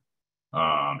dormer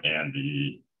and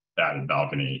the added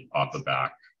balcony off the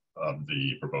back of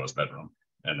the proposed bedroom.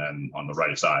 And then on the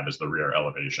right side is the rear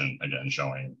elevation, again,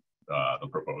 showing the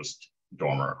proposed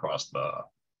dormer across the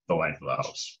length of the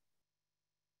house.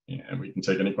 And we can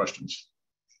take any questions.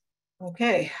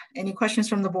 Okay, any questions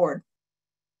from the board?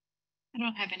 I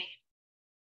don't have any.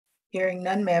 Hearing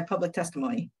none, may I have public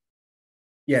testimony?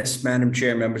 Yes, Madam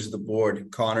Chair, members of the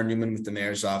board, Connor Newman with the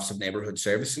Mayor's Office of Neighborhood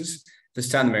Services. This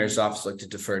time, the Mayor's Office would like to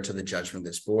defer to the judgment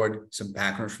of this board. Some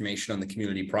background information on the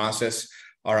community process.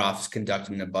 Our office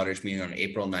conducted an abutters meeting on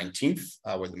April 19th,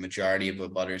 where the majority of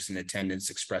abutters in attendance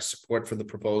expressed support for the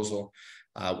proposal.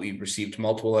 We received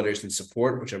multiple letters in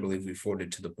support, which I believe we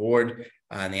forwarded to the board.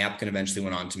 And the applicant eventually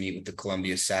went on to meet with the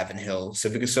Columbia Savin Hill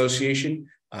Civic Association,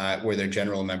 where their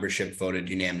general membership voted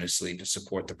unanimously to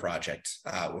support the project.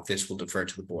 With this, we'll defer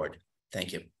to the board.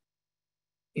 Thank you.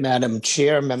 Madam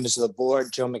Chair, members of the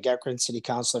board, Joe McEachran, City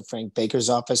Councilor Frank Baker's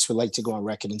office would like to go on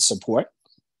record in support.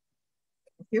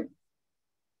 Thank you.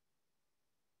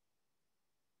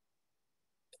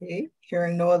 Okay,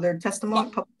 hearing no other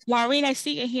testimony. Maureen, I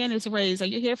see your hand is raised. Are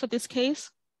you here for this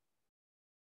case?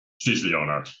 She's the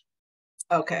owner.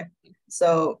 Okay,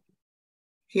 so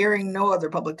hearing no other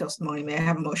public testimony, may I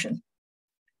have a motion?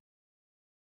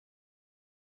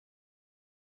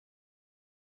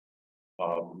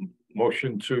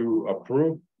 Motion to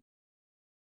approve.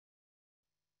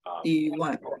 Do you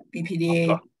want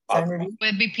BPDA design review?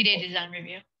 With BPDA design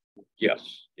review.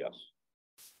 Yes, yes.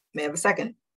 May I have a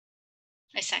second?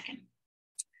 I second.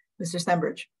 Mr.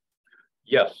 Stenbridge?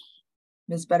 Yes.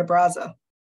 Ms. Betta-Braza?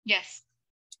 Yes.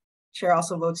 Chair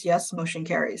also votes yes, motion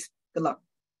carries. Good luck.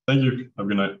 Thank you. Have a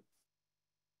good night.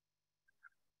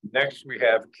 Next, we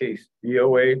have case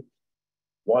BOA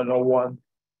 101-9280.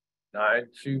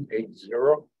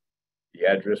 The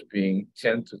address being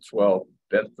 10 to 12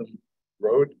 Bentham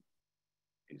Road.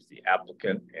 Is the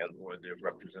applicant and or their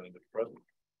representative present?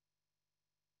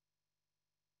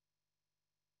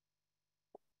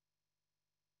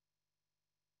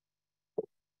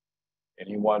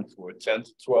 Anyone for 10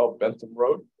 to 12 Bentham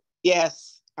Road?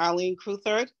 Yes, Arlene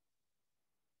Crewthird.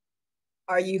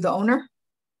 Are you the owner?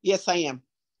 Yes, I am.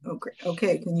 Okay,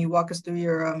 okay. Can you walk us through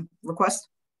your request?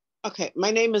 Okay, my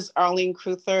name is Arlene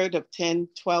Crewthird of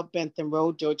 1012 Bentham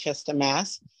Road, Dorchester,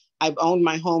 Mass. I've owned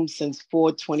my home since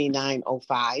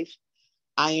 4/29/05.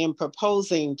 I am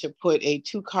proposing to put a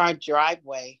 2-car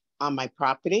driveway on my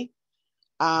property.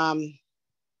 Parking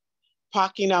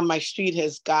on my street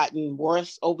has gotten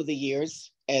worse over the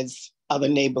years as other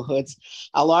neighborhoods.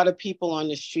 A lot of people on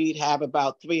the street have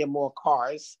about 3 or more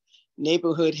cars.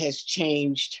 Neighborhood has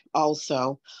changed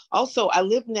also. Also, I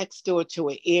live next door to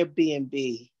an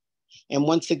Airbnb. And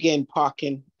once again,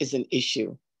 parking is an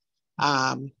issue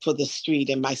for the street,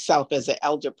 and myself as an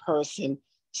elder person,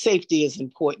 safety is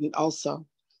important also.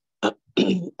 But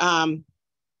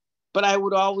I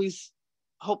would always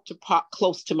hope to park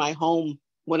close to my home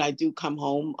when I do come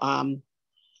home.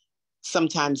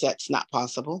 Sometimes that's not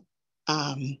possible.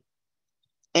 And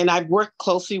I've worked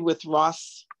closely with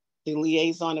Ross, the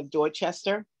liaison of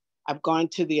Dorchester. I've gone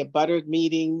to the abutter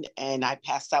meeting and I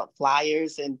passed out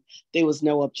flyers and there was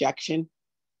no objection.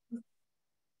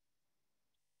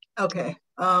 Okay.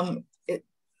 Are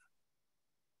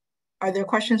there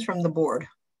questions from the board?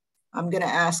 I'm going to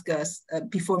ask us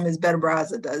before Ms.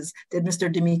 Betta-Braza does. Did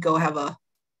Mr. D'Amico have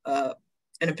an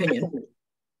opinion?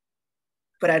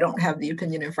 But I don't have the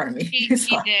opinion in front of me. He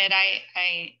did. I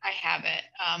have it.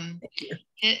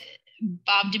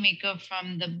 Bob D'Amico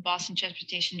from the Boston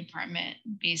Transportation Department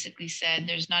basically said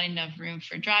there's not enough room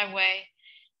for driveway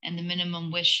and the minimum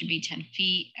width should be 10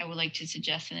 feet. I would like to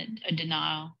suggest a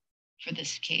denial for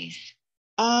this case.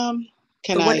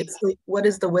 What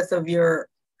is the width of your?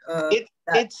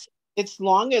 It's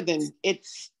longer than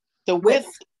the width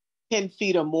 10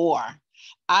 feet or more.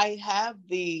 I have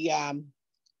the,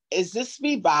 is this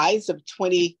revised of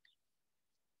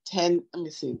 2010? Let me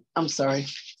see, I'm sorry.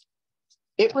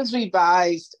 It was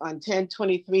revised on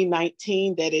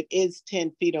 10/23/19 that it is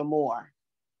 10 feet or more.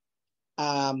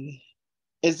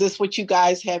 Is this what you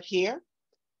guys have here?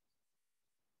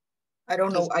 I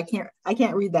don't know. I can't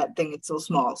read that thing. It's so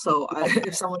small. So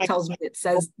if someone tells me it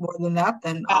says more than that,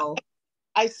 then I'll.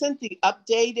 I sent the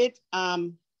updated.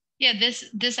 Yeah,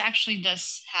 this actually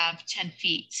does have 10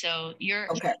 feet, so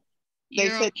you're okay.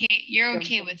 You're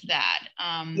okay with that.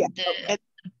 Yeah.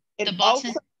 The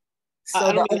Boston.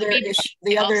 So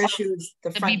the other issue is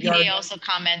the front BPA yard. also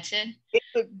commented.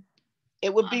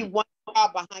 It would be one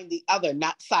car behind the other,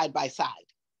 not side by side.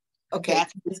 Okay,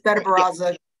 Ms.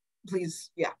 Baraza, please,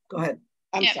 yeah, go ahead.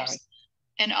 I'm sorry.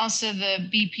 And also the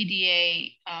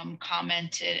BPDA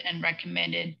commented and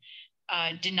recommended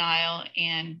denial,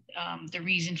 and the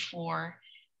reason for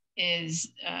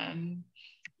is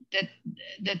that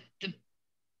the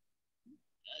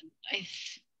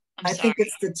I think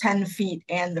it's the 10 feet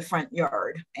and the front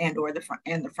yard or the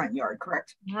front yard,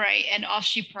 correct? Right, and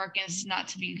off-street parking is not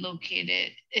to be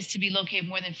located, is to be located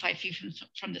more than 5 feet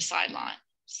from the side lot.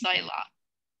 So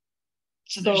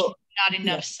there's not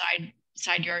enough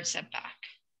side yard setback.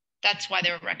 That's why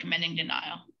they were recommending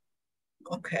denial.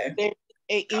 Okay.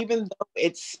 Even though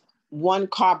it's one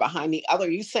car behind the other, are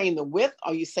you saying the width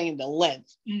or are you saying the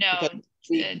length? No,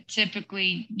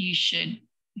 typically you should,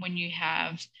 when you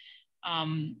have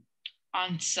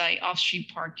on-site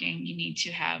off-street parking, you need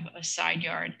to have a side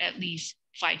yard at least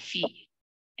 5 feet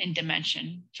in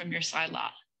dimension from your side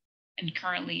lot. And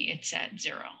currently it's at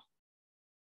 0.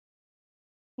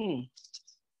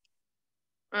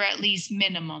 Or at least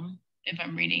minimum, if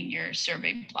I'm reading your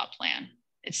survey plot plan,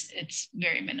 it's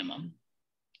very minimum.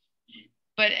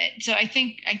 But so I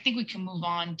think we can move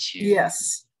on to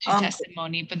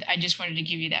testimony, but I just wanted to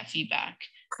give you that feedback.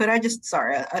 Could I just,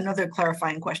 sorry, another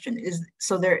clarifying question is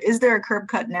there a curb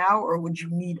cut now, or would you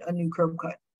need a new curb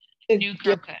cut? New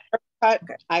curb cut.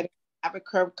 Okay. I don't have a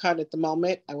curb cut at the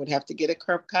moment. I would have to get a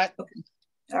curb cut. Okay.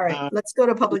 All right, let's go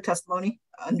to public testimony.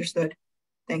 Understood.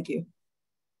 Thank you.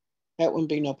 That wouldn't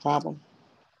be no problem.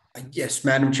 Yes,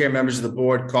 Madam Chair, members of the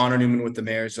board, Connor Newman with the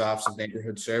Mayor's Office of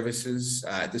Neighborhood Services.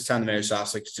 At this time, the Mayor's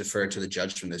Office likes to defer to the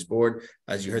judge from this board.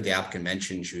 As you heard the applicant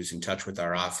mention, she was in touch with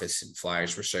our office and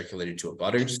flyers were circulated to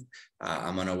abutters.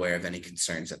 I'm unaware of any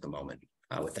concerns at the moment.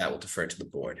 With that, we'll defer to the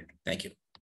board. Thank you.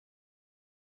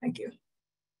 Thank you.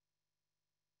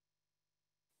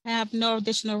 I have no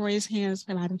additional raised hands,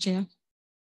 Madam Chair.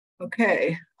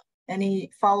 Okay.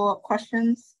 Any follow-up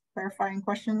questions, clarifying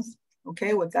questions?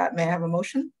 Okay, with that, may I have a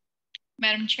motion?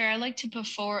 Madam Chair, I'd like to put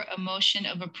forward a motion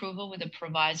of approval with a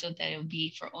proviso that it will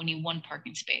be for only 1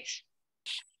 parking space.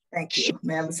 Thank you.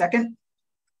 May I have a second?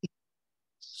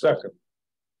 Second.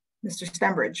 Mr.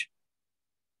 Stenbridge?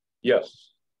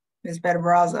 Yes. Ms.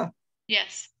 Baraza?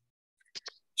 Yes.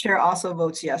 Chair also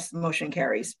votes yes. The motion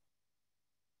carries.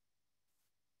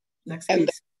 Next,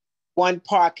 please. 1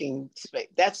 parking space.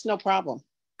 That's no problem.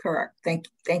 Correct. Thank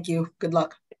you. Good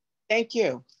luck. Thank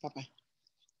you. Bye-bye.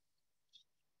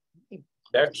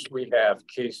 Next, we have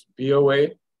case BOA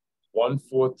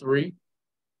 143-6951.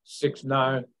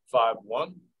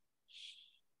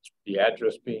 The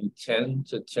address being 10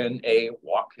 to 10A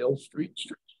Walk Hill Street.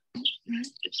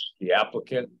 The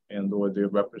applicant and/or their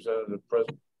representative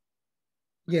present.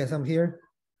 Yes, I'm here.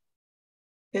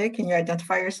 Okay, can you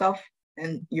identify yourself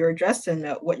and your address and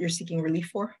what you're seeking relief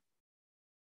for?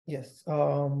 Yes,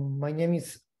 my name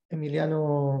is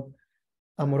Emiliano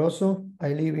Amoroso.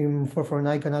 I live in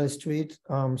 449 Canal Street,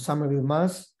 Somerville,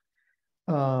 Mass.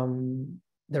 The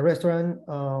restaurant,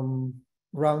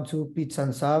 Round 2 Pizza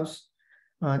and Subs,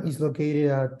 is located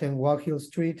at 10 Walk Hill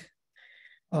Street.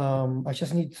 I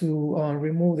just need to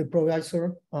remove the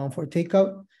provisor for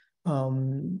takeout.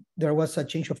 There was a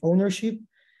change of ownership,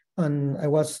 and I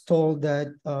was told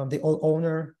that the old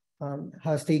owner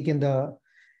has taken the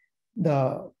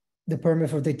permit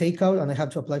for the takeout, and I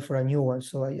have to apply for a new one.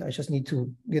 So I just need to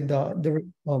get the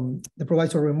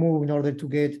provisor removed in order to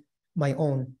get my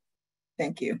own.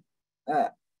 Thank you.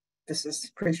 This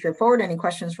is pretty straightforward. Any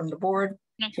questions from the board?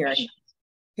 No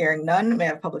Hearing none, may I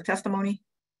have public testimony?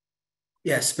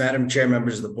 Yes, Madam Chair,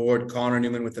 members of the board, Connor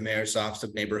Newman with the Mayor's Office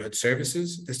of Neighborhood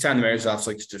Services. This time, the Mayor's Office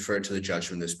likes to defer to the judge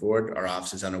from this board. Our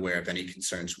office is unaware of any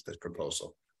concerns with this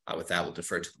proposal. With that, we'll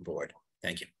defer to the board.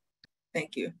 Thank you.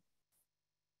 Thank you.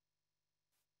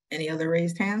 Any other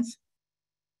raised hands?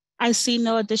 I see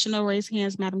no additional raised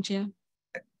hands, Madam Chair.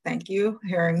 Thank you.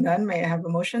 Hearing none, may I have a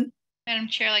motion? Madam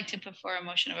Chair, I'd like to put forward a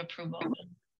motion of approval.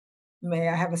 May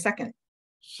I have a second?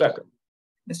 Second.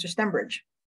 Mr. Stenbridge?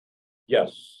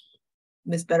 Yes.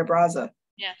 Ms. Baraza?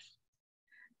 Yes.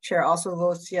 Chair also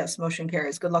votes yes. Motion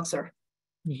carries. Good luck, sir.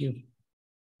 Thank you.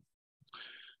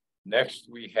 Next,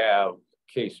 we have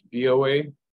case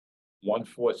BOA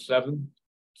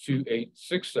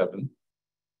 147-2867.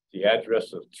 The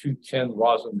address of 210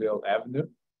 Rosendale Avenue.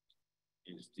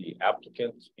 Is the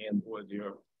applicant and/or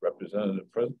their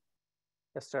representative present?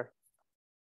 Yes, sir.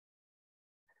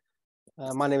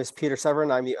 My name is Peter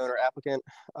Severin. I'm the owner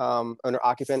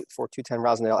occupant for 210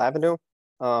 Rosendale Avenue.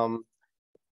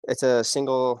 It's a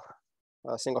single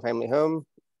family home,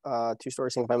 two-story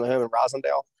single family home in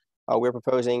Rosendale. We're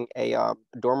proposing a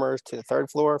dormers to the 3rd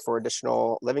floor for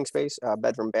additional living space,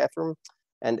 bedroom, bathroom,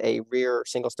 and a rear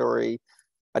single-story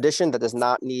addition that does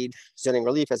not need zoning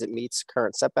relief as it meets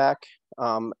current setback,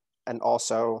 and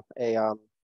also a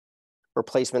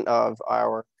replacement of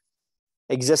our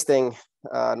existing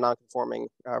non-conforming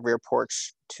rear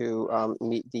porch to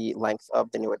meet the length of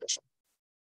the new addition.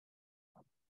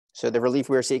 So the relief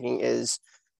we're seeking is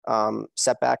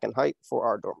setback and height for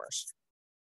our dormers.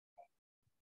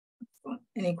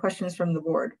 Any questions from the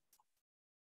board?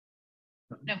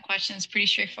 No questions, pretty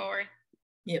straightforward.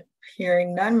 Yep,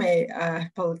 hearing none, may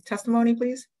public testimony,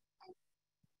 please?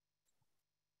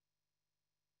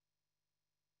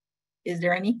 Is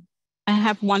there any? I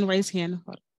have one raised hand.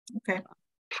 Okay.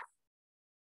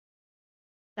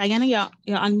 Diana,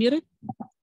 you're unmuted.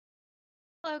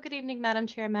 Hello, good evening, Madam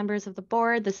Chair, members of the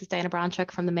board. This is Diana Brownchuk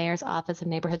from the Mayor's Office of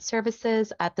Neighborhood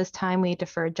Services. At this time, we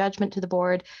defer judgment to the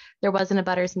board. There was an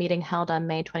abutters meeting held on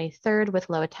May 23rd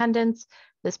with low attendance.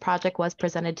 This project was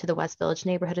presented to the West Village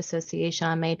Neighborhood Association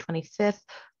on May 25th,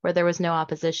 where there was no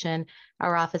opposition.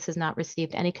 Our office has not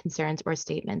received any concerns or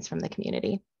statements from the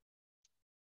community.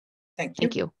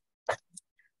 Thank you.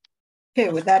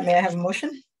 Okay, with that, may I have a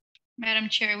motion? Madam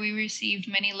Chair, we received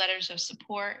many letters of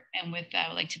support, and with that, I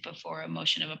would like to put forward a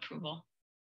motion of approval.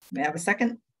 May I have a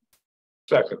second?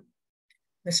 Second.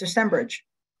 Mr. Stenbridge?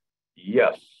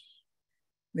 Yes.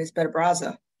 Ms.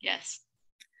 Better-Brazza? Yes.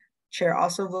 Chair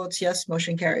also votes yes,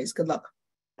 motion carries. Good luck.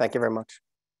 Thank you very much.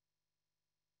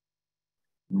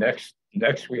 Next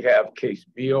we have case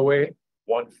BOA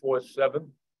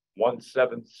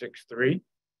 1471763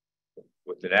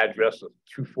 with an address of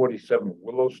 247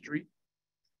 Willow Street.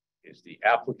 Is the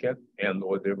applicant and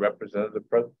or their representative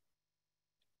present?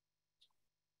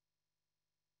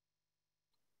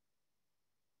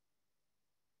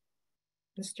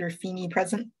 Mr. Feeney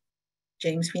present?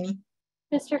 James Feeney?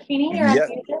 Mr. Feeney, you're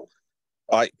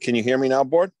unmuted. Can you hear me now,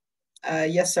 board?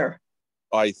 Yes, sir.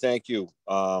 Thank you.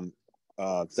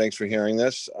 Thanks for hearing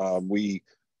this.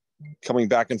 Coming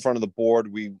back in front of the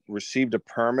board, we received a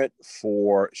permit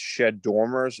for shed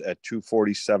dormers at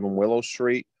 247 Willow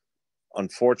Street.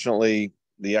 Unfortunately,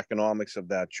 the economics of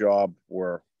that job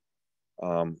were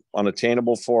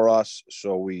unattainable for us,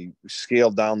 so we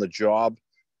scaled down the job,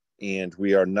 and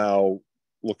we are now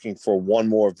looking for one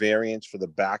more variance for the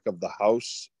back of the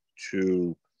house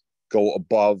to go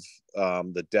above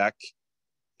the deck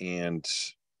and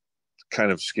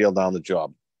kind of scale down the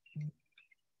job.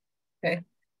 Okay.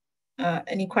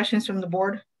 Any questions from the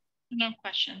board? No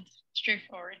questions.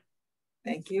 Straightforward.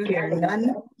 Thank you. Hearing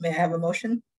none, may I have a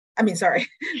motion? I mean, sorry,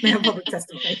 may I have public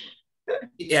testimony?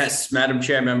 Yes, Madam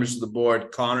Chair, members of the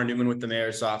board, Connor Newman with the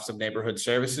Mayor's Office of Neighborhood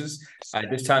Services. At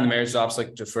this time, the Mayor's Office like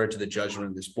to defer to the judgment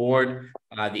of this board.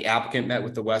 The applicant met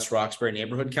with the West Roxbury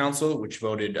Neighborhood Council, which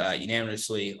voted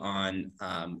unanimously on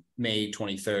May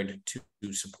 23rd to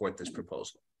support this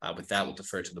proposal. With that, we'll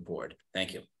defer to the board.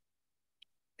 Thank you.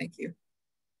 Thank you. Do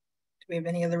we have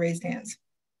any other raised hands?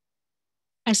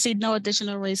 I see no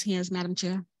additional raised hands, Madam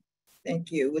Chair.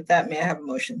 Thank you. With that, may I have a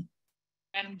motion?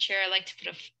 Madam Chair, I'd like to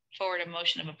put forward a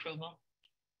motion of approval.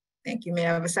 Thank you. May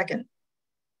I have a second?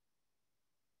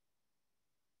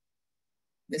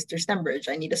 Mr. Stenbridge,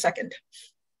 I need a second.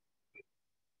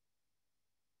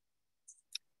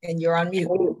 And you're on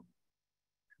mute.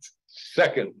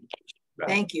 Second.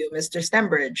 Thank you. Mr.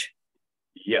 Stenbridge?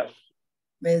 Yes.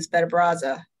 Ms.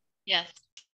 Better-Brazza? Yes.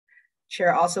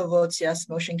 Chair also votes yes,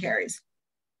 motion carries.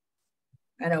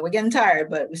 I know we're getting tired,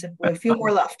 but we have a few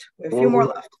more left. We have a few more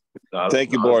left.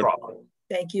 Thank you, board.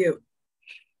 Thank you.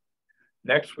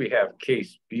 Next, we have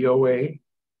case BOA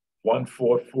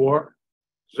 1440414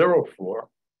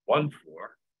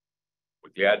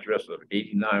 with the address of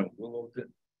 89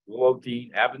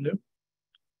 Willowdean Avenue.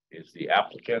 Is the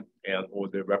applicant and or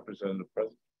their representative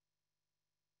present?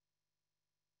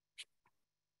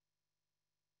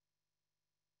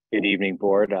 Good evening,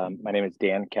 board. My name is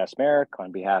Dan Kasmerek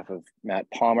on behalf of Matt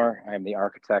Palmer. I am the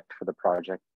architect for the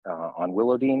project on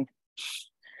Willowdean.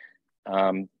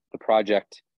 The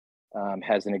project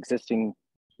has an existing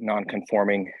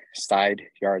non-conforming side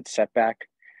yard setback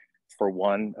for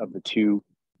one of the two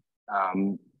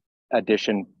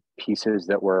addition pieces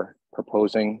that we're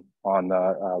proposing on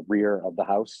the rear of the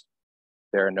house.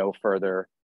 There are no further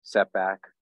setback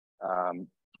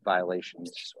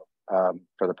violations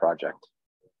for the project.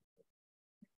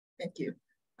 Thank you.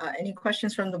 Any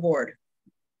questions from the board?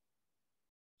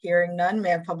 Hearing none, may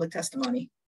I have public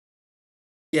testimony?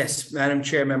 Yes, Madam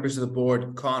Chair, members of the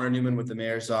board, Connor Newman with the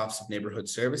Mayor's Office of Neighborhood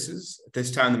Services. At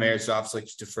this time, the Mayor's Office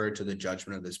likes to defer to the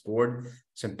judgment of this board.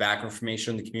 Some back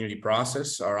information on the community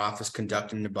process. Our office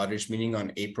conducted an abutters meeting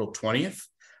on April 20th.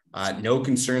 No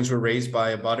concerns were raised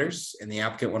by abutters, and the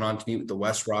applicant went on to meet with the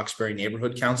West Roxbury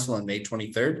Neighborhood Council on May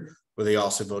 23rd, where they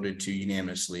also voted to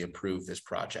unanimously approve this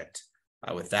project.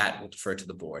 With that, we'll defer to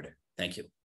the board. Thank you.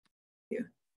 Thank you.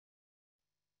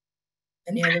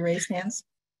 Any other raised hands?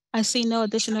 I see no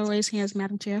additional raised hands,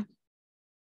 Madam Chair.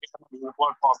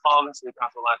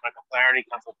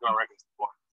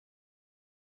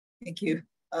 Thank you.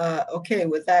 Okay,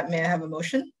 with that, may I have a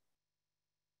motion?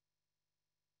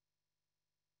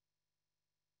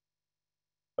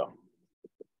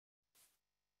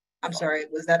 I'm sorry,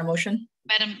 was that a motion?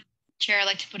 Madam Chair, I'd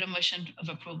like to put a motion of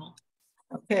approval.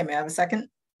 Okay, may I have a second?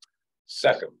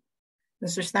 Second.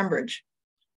 Mr. Stenbridge?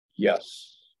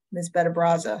 Yes. Ms.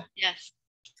 Bettabraza? Yes.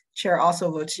 Chair also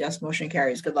votes yes, motion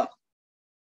carries. Good luck.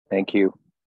 Thank you.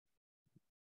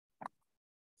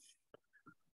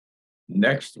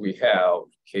 Next, we have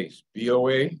case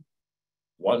BOA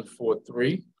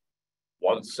 143-1753.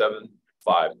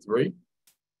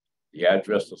 The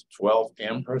address is 12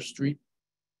 Amherst Street.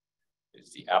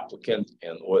 Is the applicant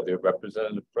and or their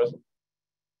representative present?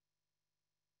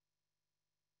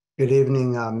 Good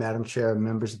evening, Madam Chair,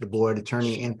 members of the board.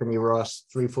 Attorney Anthony Ross,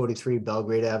 343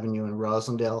 Belgrade Avenue in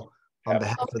Rosendale, on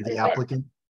behalf of the applicant.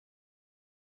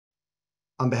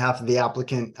 On behalf of the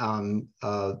applicant,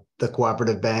 the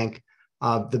cooperative bank.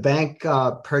 The bank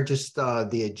purchased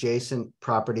the adjacent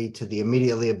property to the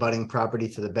immediately abutting property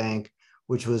to the bank,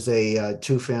 which was a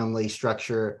two-family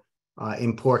structure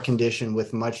in poor condition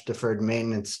with much deferred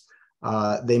maintenance.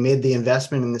 They made the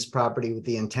investment in this property with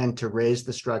the intent to raise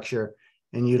the structure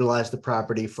and utilize the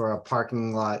property for a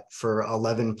parking lot for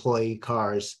 11 employee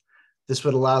cars. This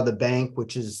would allow the bank,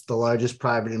 which is the largest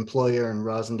private employer in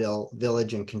Rosendale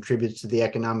Village and contributes to the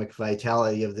economic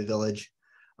vitality of the village,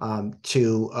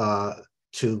 to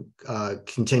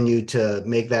continue to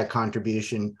make that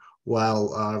contribution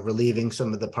while relieving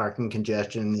some of the parking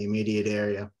congestion in the immediate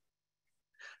area.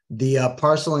 The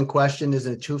parcel in question is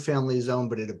in a two-family zone,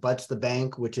 but it abuts the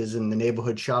bank, which is in the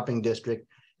neighborhood shopping district,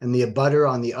 and the abutter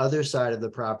on the other side of the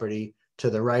property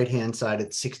to the right-hand side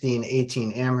at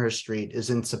 1618 Amherst Street is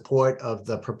in support of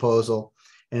the proposal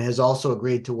and has also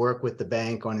agreed to work with the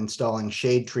bank on installing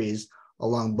shade trees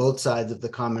along both sides of the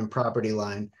common property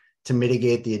line to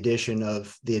mitigate the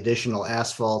additional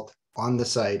asphalt on the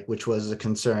site, which was a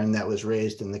concern that was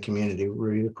raised in the community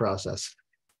review process.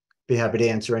 Be happy to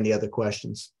answer any other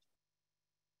questions.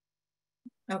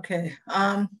 Okay,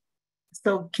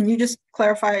 so can you just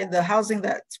clarify the housing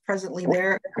that's presently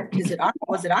there?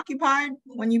 Was it occupied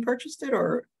when you purchased it,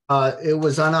 or? It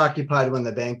was unoccupied when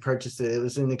the bank purchased it. It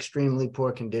was in extremely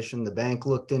poor condition. The bank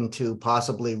looked into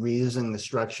possibly reusing the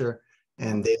structure,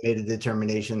 and they made a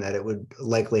determination that it would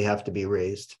likely have to be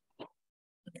raised.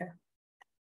 Okay.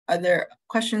 Are there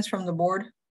questions from the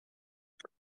board?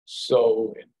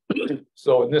 So in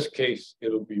this case,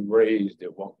 it'll be raised.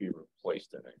 It won't be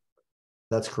replaced in it.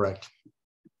 That's correct.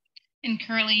 And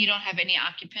currently you don't have any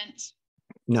occupants?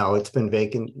 No, it's been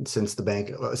vacant since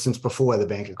before the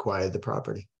bank acquired the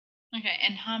property. Okay,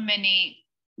 and how many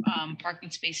parking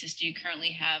spaces do you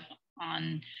currently have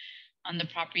on the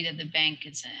property that the bank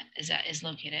is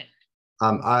located?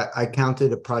 I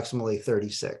counted approximately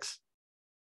 36.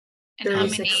 And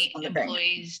 36 how many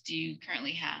employees do you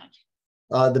currently have?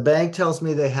 The bank tells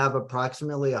me they have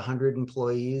approximately 100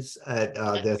 employees at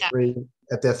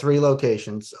their three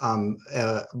locations.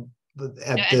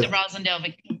 At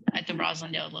the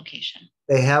Rosendale location.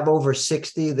 They have over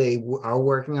 60. They are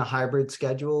working a hybrid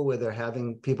schedule where they're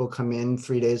having people come in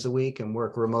 3 days a week and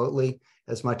work remotely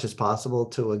as much as possible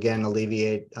to again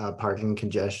alleviate parking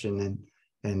congestion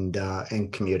and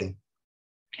commuting.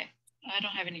 Okay, I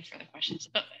don't have any further questions.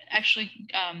 But actually,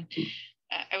 I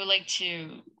would like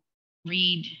to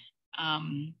read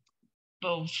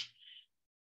both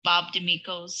Bob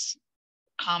D'Amico's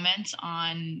comments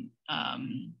on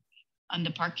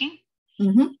the parking.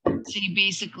 Mm-hmm. So you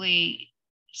basically,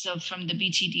 from the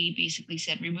BTD basically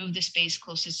said, remove the space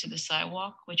closest to the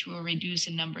sidewalk, which will reduce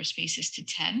the number of spaces to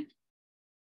 10.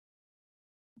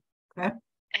 Okay.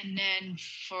 And then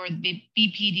for the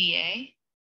BPDA,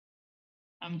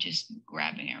 I'm just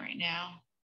grabbing it right now,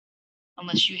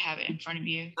 unless you have it in front of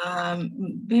you.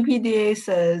 BPDA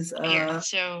says here.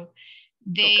 So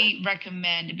they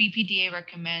recommend, the BPDA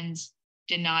recommends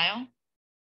denial.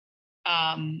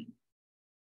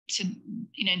 So,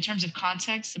 in terms of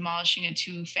context, demolishing a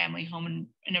two-family home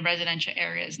in a residential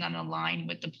area is not aligned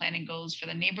with the planning goals for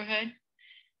the neighborhood.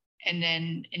 And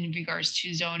then in regards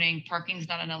to zoning, parking is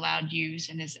not an allowed use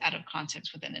and is out of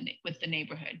context with the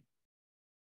neighborhood.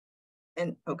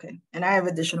 And okay, and I have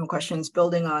additional questions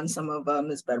building on some of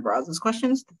Ms. Bedbraz's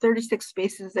questions. The 36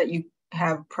 spaces that you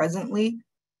have presently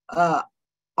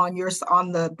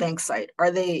on the bank site,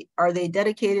 are they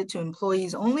dedicated to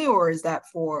employees only, or is that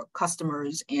for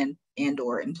customers and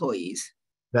or employees?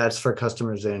 That's for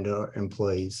customers and or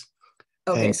employees.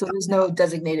 Okay, and, so there's no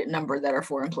designated number that are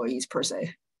for employees per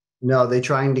se. No, they're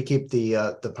trying to keep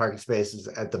the parking spaces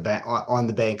at the bank on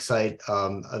the bank site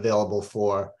available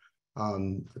for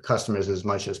customers as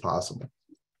much as possible.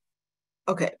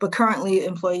 Okay, but currently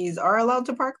employees are allowed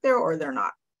to park there, or they're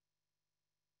not?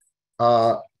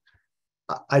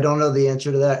 I don't know the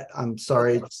answer to that. I'm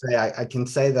sorry to say. I can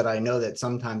say that I know that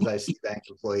sometimes I see bank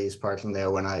employees parking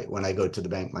there when I go to the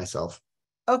bank myself.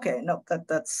 Okay, no,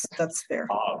 that's fair.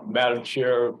 Madam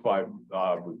Chair, if I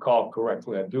recall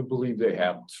correctly, I do believe they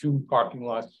have 2 parking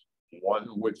lots, one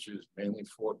which is mainly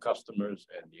for customers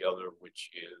and the other which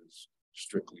is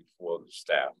strictly for the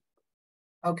staff.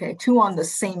 Okay, 2 on the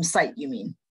same site, you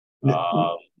mean?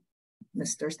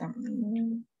 Mr. Stemmer.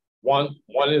 One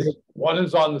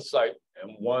is on the site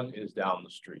and one is down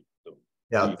the street.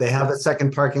 Yeah, they have a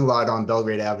second parking lot on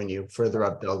Belgrade Avenue, further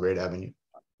up Belgrade Avenue.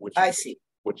 I see.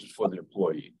 Which is for the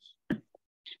employees.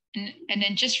 And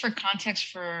then just for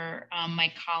context for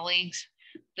my colleagues,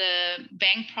 the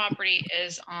bank property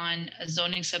is on a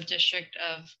zoning subdistrict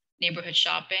of neighborhood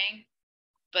shopping,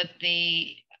 but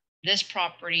this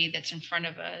property that's in front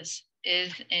of us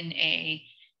is in a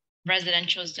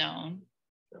residential zone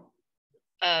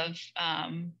of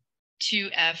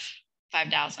 2F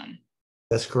 5000.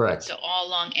 That's correct. So all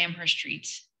along Amherst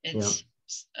Streets, it's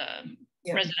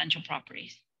residential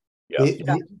properties.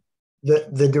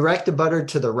 The direct abutter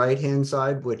to the right-hand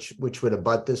side, which would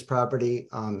abut this property,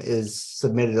 is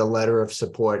submitted a letter of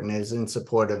support and is in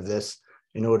support of this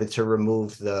in order to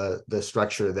remove the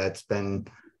structure that's been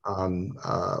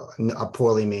a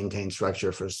poorly maintained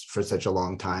structure for such a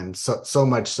long time. So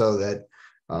much so that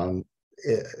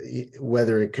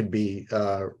whether it could be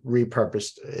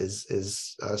repurposed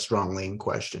is strongly in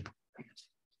question.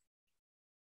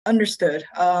 Understood.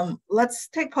 Let's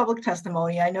take public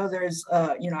testimony. I know there's,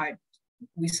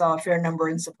 we saw a fair number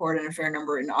in support and a fair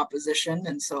number in opposition.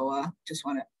 And so just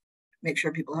want to make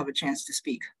sure people have a chance to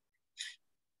speak.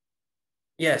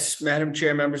 Yes, Madam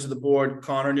Chair, members of the board,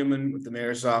 Connor Newman with the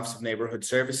Mayor's Office of Neighborhood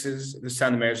Services. This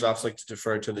time, the Mayor's Office like to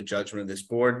defer to the judgment of this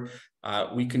board.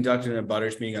 We conducted an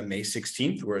abutters meeting on May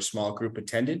 16th, where a small group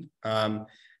attended.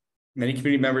 Many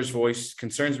community members voiced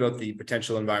concerns about the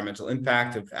potential environmental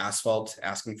impact of asphalt,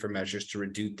 asking for measures to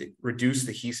reduce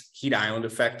the heat island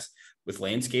effect with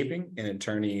landscaping. And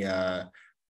attorney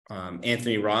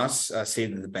Anthony Ross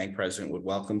stated that the bank president would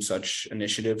welcome such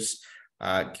initiatives.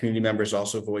 Community members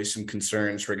also voiced some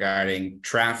concerns regarding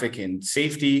traffic and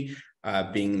safety,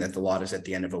 being that the lot is at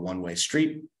the end of a one-way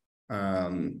street.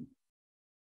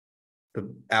 The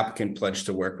applicant pledged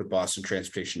to work with Boston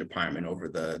Transportation Department over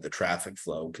the traffic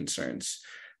flow concerns.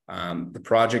 The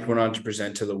project went on to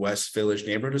present to the West Village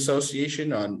Neighborhood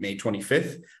Association on May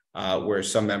 25th, where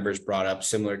some members brought up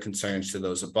similar concerns to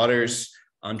those abutters.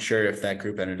 Unsure if that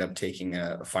group ended up taking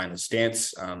a final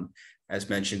stance. As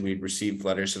mentioned, we'd received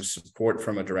letters of support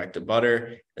from a direct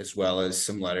abutter, as well as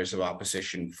some letters of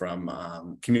opposition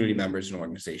from community members and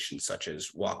organizations such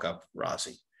as Walk Up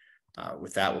Rossi.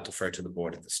 With that, we'll defer to the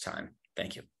board at this time.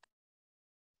 Thank you.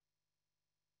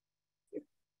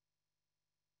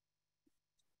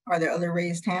 Are there other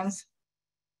raised hands?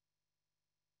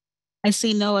 I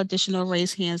see no additional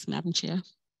raised hands, Madam Chair.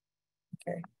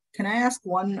 Okay. Can I ask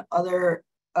one other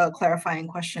clarifying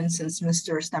question, since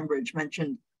Mr. Stembridge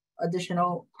mentioned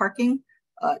additional parking?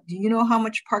 Do you know how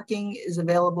much parking is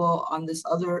available on this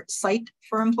other site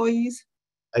for employees?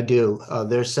 I do.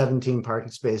 There's 17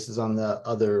 parking spaces on the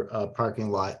other parking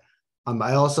lot.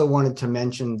 I also wanted to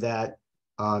mention that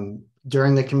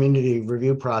during the community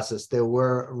review process, there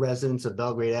were residents of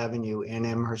Belgrade Avenue and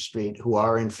Amherst Street who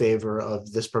are in favor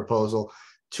of this proposal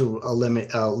to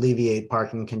alleviate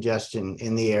parking congestion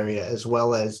in the area, as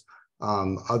well as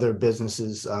other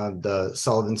businesses. The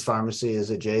Sullivan's Pharmacy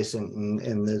is adjacent,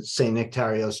 and the St.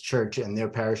 Nectarios Church and their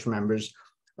parish members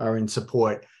are in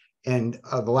support. And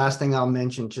the last thing I'll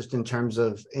mention, just in terms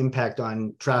of impact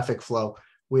on traffic flow,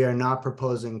 we are not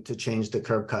proposing to change the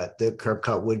curb cut. The curb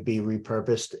cut would be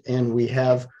repurposed, and we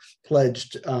have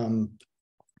pledged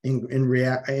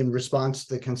in response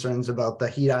to the concerns about the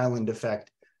heat island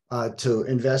effect to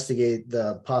investigate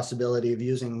the possibility of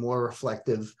using more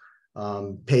reflective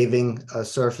paving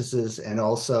surfaces. And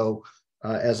also,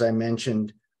 as I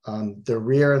mentioned, the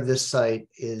rear of this site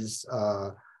is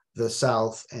the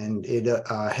south, and it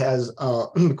has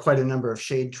quite a number of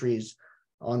shade trees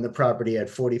on the property at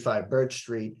 45 Birch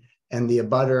Street, and the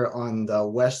abutter on the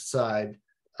west side,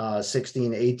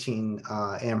 1618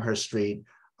 Amherst Street,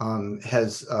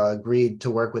 has agreed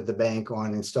to work with the bank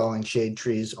on installing shade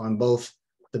trees on both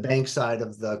the bank side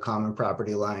of the common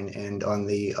property line and on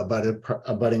the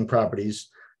abutting properties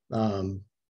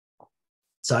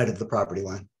side of the property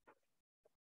line.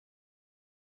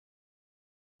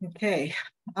 Okay.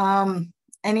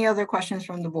 Any other questions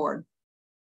from the board?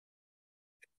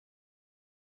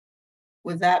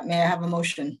 With that, may I have a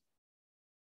motion?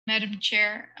 Madam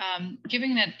Chair,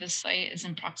 given that the site is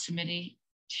in proximity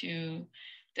to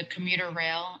the commuter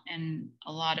rail and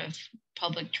a lot of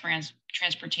public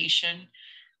transportation,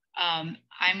 I'm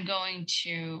going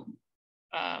to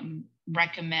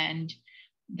recommend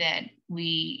that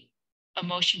a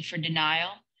motion for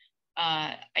denial.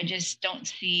 I just don't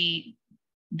see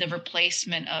the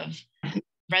replacement of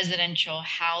residential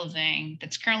housing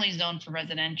that's currently zoned for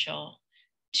residential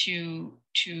to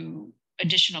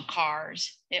additional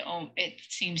cars. It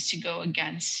seems to go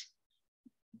against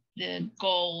the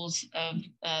goals of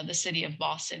the city of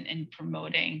Boston in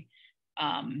promoting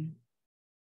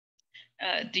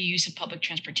the use of public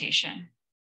transportation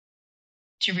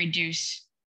to reduce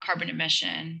carbon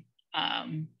emission.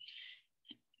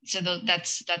 So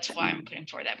that's why I'm putting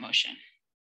forward that motion.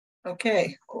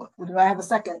 Okay, do I have a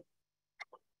second?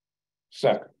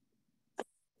 Second.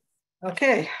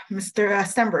 Okay, Mr.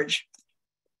 Stenbridge.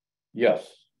 Yes.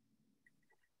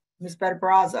 Ms.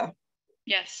 Barraza.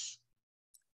 Yes.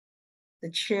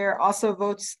 The chair also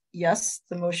votes yes,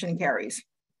 the motion carries.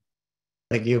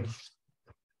 Thank you.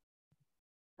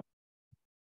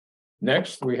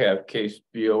 Next, we have case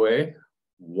BOA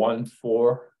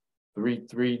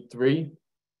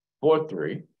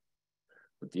 1433343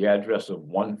 with the address of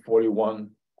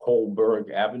 141 Kohlberg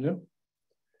Avenue.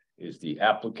 Is the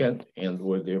applicant and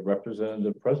or their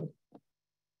representative present?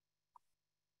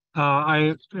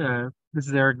 This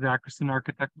is Eric Zackerson,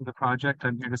 architect of the project.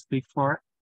 I'm here to speak for it.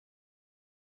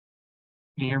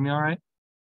 Can you hear me all right?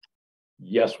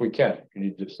 Yes, we can. Can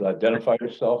you just identify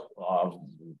yourself?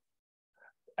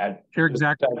 Eric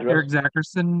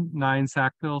Zackerson, 9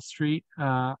 Sackville Street,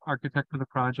 architect of the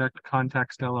project,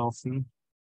 Context LLC.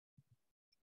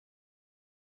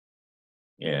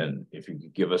 And if you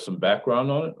could give us some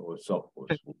background on it or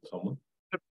someone.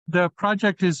 The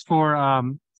project is for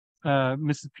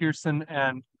Mrs. Pearson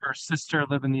and her sister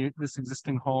live in this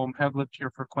existing home, have lived here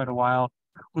for quite a while,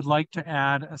 would like to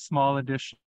add a small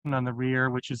addition on the rear,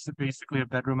 which is basically a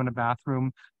bedroom and a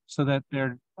bathroom, so that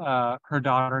her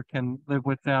daughter can live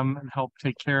with them and help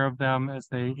take care of them as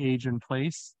they age in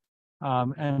place,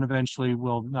 and eventually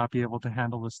will not be able to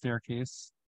handle the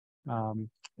staircase.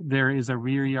 There is a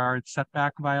rear yard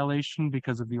setback violation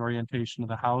because of the orientation of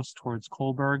the house towards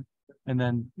Kohlberg, and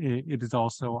then it is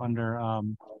also under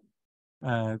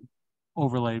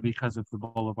overlay because of the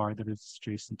boulevard that is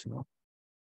adjacent to it.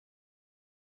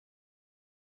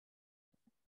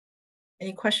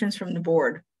 Any questions from the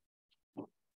board?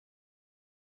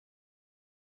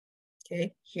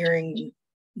 Okay, hearing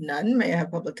none, may I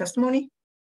have public testimony?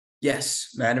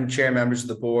 Yes, Madam Chair, members of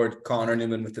the board, Connor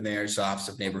Newman with the Mayor's Office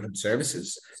of Neighborhood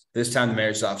Services. This time, the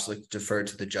Mayor's Office would like to defer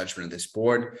to the judgment of this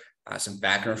board. Some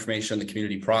background information on the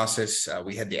community process.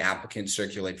 We had the applicant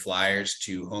circulate flyers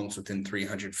to homes within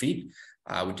 300 feet.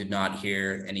 We did not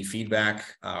hear any feedback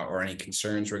or any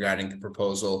concerns regarding the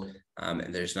proposal,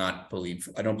 and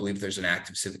I don't believe there's an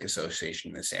active civic association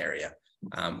in this area.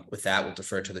 With that, we'll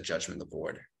defer to the judgment of the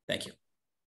board. Thank you.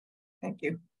 Thank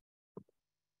you.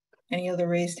 Any other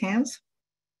raised hands?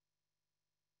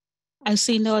 I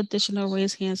see no additional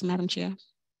raised hands, Madam Chair.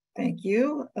 Thank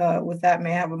you. With that,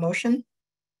 may I have a motion?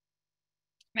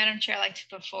 Madam Chair, I'd like to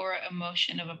put forward a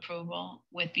motion of approval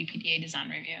with BPDA design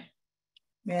review.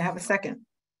 May I have a second?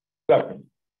 Second.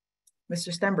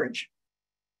 Mr. Stenbridge?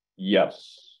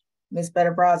 Yes. Ms.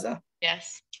 Barraza?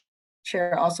 Yes.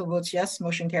 Chair also votes yes,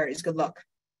 motion carries. Good luck.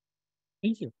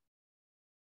 Thank you.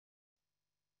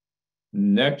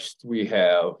 Next, we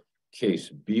have case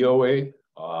BOA,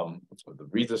 the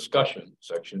rediscussion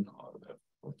section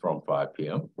from 5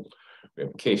 p.m. We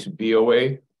have case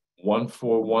BOA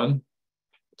 1412546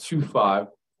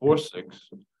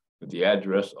 with the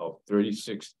address of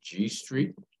 36 G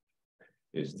Street.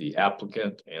 Is the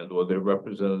applicant and or their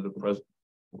representative present?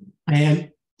 I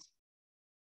am.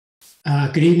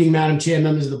 Good evening, Madam Chair,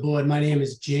 members of the board. My name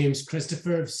is James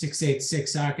Christopher of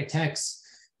 686 Architects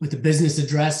with the business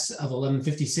address of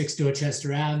 1156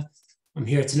 Dorchester Ave. I'm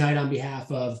here tonight on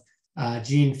behalf of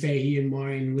Jean Fahey and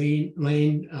Maureen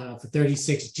Lane for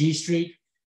 36 G Street.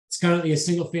 It's currently a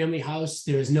single-family house.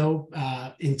 There is no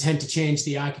intent to change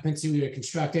the occupancy. We are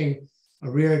constructing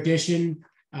a rear addition,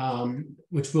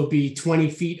 which will be 20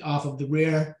 feet off of the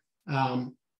rear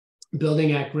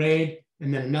building at grade,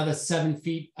 and then another 7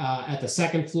 feet at the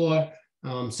second floor.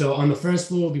 So on the first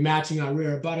floor, we'll be matching our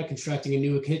rear abutter, constructing a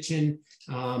new kitchen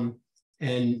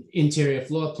and interior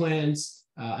floor plans,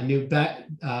 a new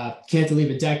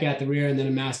cantilever deck at the rear, and then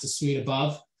a master suite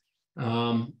above.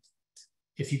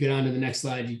 If you go on to the next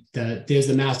slide, there's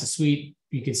the master suite.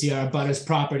 You can see our abutter's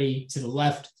property to the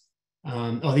left.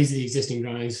 Oh, these are the existing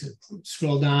drawings.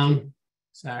 Scroll down.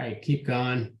 Sorry, keep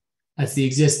going. That's the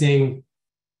existing,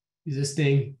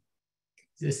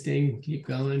 keep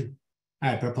going.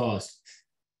 All right, proposed.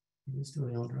 So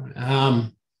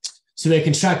we're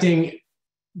constructing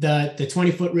the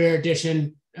 20-foot rear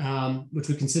addition, which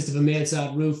would consist of a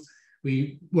mansard roof.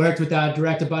 We worked with our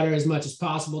direct abutter as much as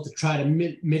possible to try to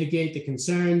mitigate the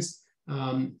concerns.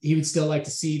 He would still like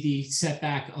to see the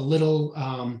setback a little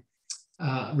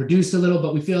reduced a little,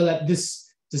 but we feel that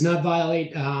this does not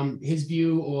violate his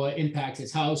view or impact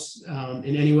his house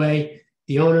in any way.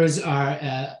 The owners are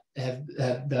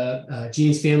the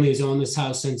Jeans family has owned this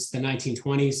house since the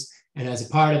 1920s, and as a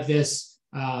part of this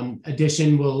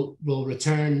addition, will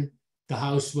return the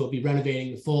house. We'll be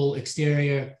renovating the full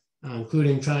exterior,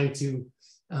 including trying to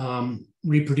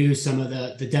reproduce some of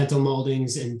the dental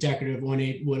moldings and decorative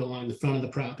ornate wood along the front of the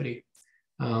property.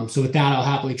 So with that, I'll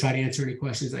happily try to answer any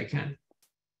questions I can.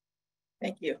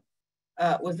 Thank you.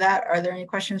 With that, are there any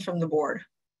questions from the board?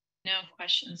 No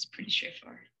questions, pretty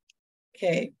straightforward.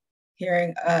 Okay,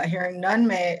 hearing none,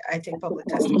 may I take public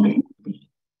testimony?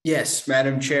 Yes,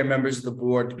 Madam Chair, members of the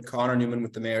board, Connor Newman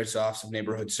with the Mayor's Office of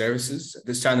Neighborhood Services. At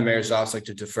this time, the Mayor's Office would like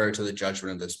to defer to the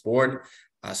judgment of this board.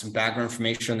 Some background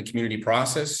information on the community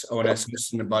process. ONS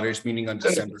hosted an abutters meeting on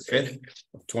December 5th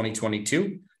of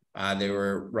 2022. There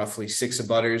were roughly 6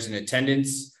 abutters in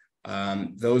attendance.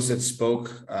 Those that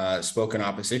spoke in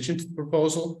opposition to the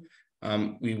proposal.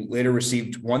 We later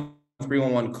received one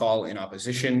 311 call in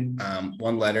opposition,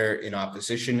 one letter in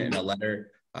opposition, and a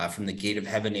letter from the Gate of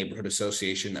Heaven Neighborhood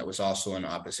Association that was also in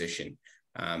opposition.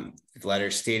 The letter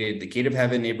stated the Gate of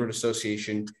Heaven Neighborhood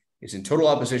Association is in total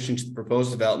opposition to the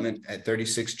proposed development at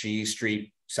 36 GE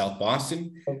Street, South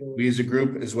Boston. We as a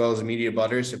group, as well as immediate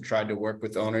abutters, have tried to work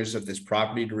with owners of this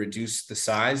property to reduce the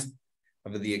size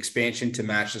of the expansion to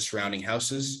match the surrounding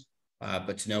houses,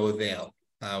 but to no avail.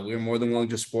 We are more than willing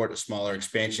to support a smaller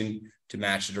expansion to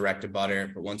match the direct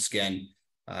abutter, but once again,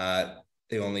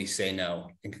 they only say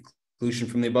no. In conclusion,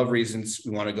 from the above reasons,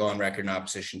 we want to go on record in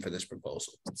opposition for this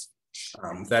proposal.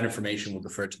 That information will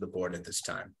defer to the board at this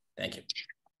time. Thank you.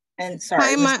 And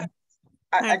sorry,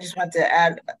 I just want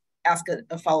to ask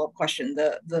a follow-up question.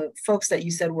 The folks that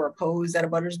you said were opposed at a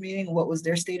butters meeting, what was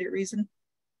their stated reason?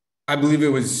 I believe it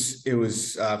was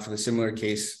for the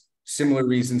similar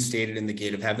reasons stated in the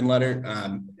Gate of Heaven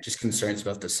letter, just concerns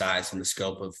about the size and the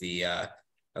scope of the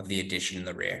addition in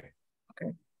the rear.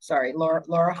 Okay, sorry,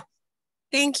 Laura.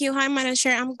 Thank you. Hi, Madam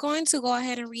Chair. I'm going to go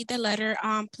ahead and read the letter.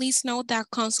 Please note that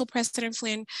Council President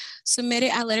Flynn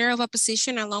submitted a letter of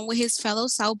opposition along with his fellow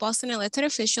South Boston elected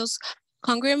officials,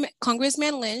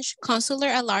 Congressman Lynch, Councilor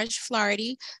at Large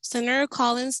Flaherty, Senator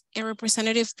Collins, and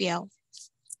Representative Beal.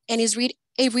 And it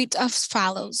reads as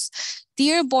follows.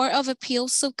 Dear Board of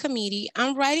Appeals Subcommittee,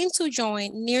 I'm writing to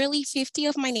join nearly 50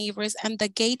 of my neighbors and the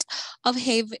Gate of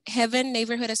Heaven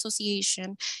Neighborhood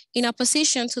Association in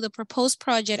opposition to the proposed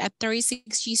project at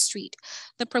 36 G Street.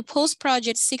 The proposed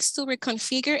project seeks to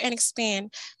reconfigure and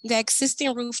expand the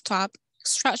existing rooftop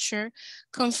structure,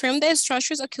 confirm the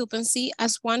structure's occupancy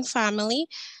as one family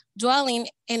dwelling,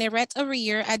 and erect a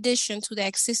rear addition to the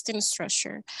existing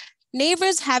structure.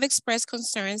 Neighbors have expressed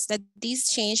concerns that these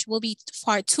changes will be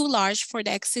far too large for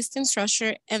the existing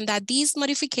structure and that these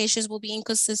modifications will be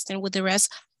inconsistent with the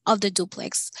rest of the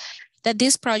duplex that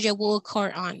this project will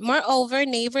occur on. Moreover,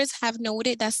 neighbors have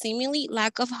noted that seemingly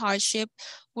lack of hardship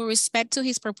with respect to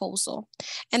his proposal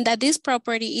and that this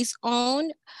property is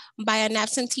owned by an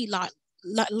absentee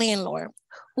landlord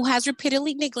who has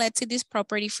repeatedly neglected this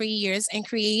property for years and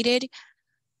created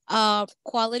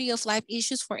quality of life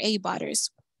issues for abutters.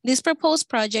 This proposed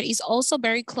project is also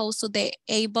very close to the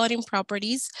abutting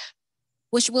properties,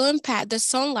 which will impact the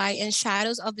sunlight and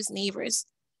shadows of its neighbors,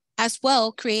 as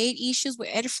well create issues with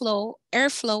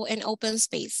airflow and open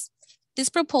space. This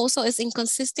proposal is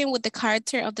inconsistent with the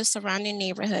character of the surrounding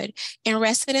neighborhood, and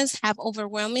residents have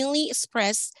overwhelmingly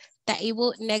expressed that it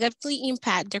will negatively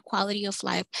impact their quality of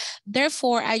life.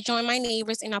 Therefore, I join my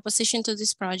neighbors in opposition to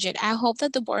this project. I hope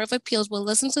that the Board of Appeals will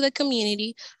listen to the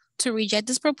community to reject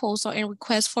this proposal and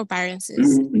request for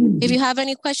variances. If you have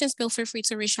any questions, feel free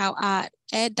to reach out at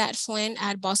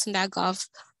ed.flynn@boston.gov.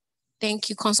 Thank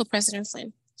you, Council President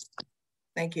Flynn.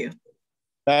 Thank you.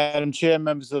 Madam Chair,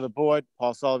 members of the board,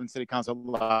 Paul Sullivan, City Council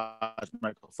at Large,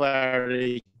 Michael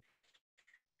Flaherty.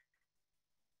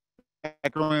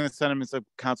 Echoing the sentiments of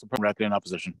Council President, record in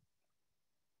opposition.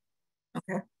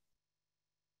 Okay.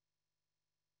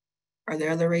 Are there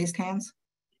other raised hands?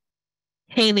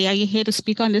 Haley, are you here to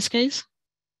speak on this case?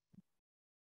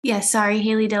 Yes, sorry,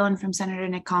 Haley Dillon from Senator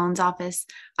Nick Collins' office.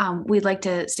 We'd like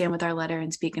to stand with our letter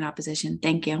and speak in opposition.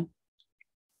 Thank you.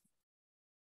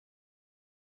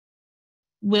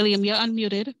 William, you're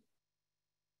unmuted.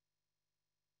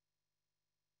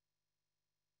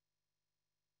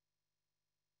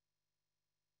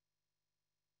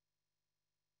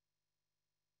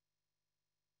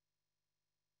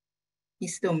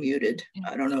 He's still muted.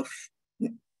 I don't know if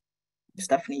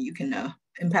Stephanie, you can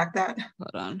impact that.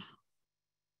 Hold on.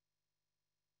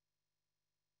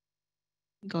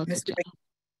 Go to Mr.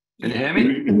 Can you hear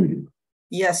me?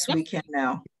 Yes, we can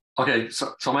now. Okay,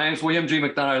 so my name is William G.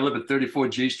 McDonough. I live at 34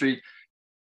 G Street.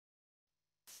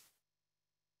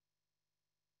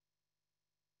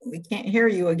 We can't hear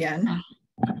you again.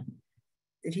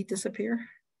 Did he disappear?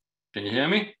 Can you hear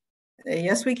me?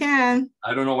 Yes, we can.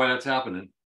 I don't know why that's happening.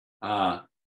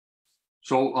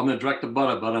 So I'm a direct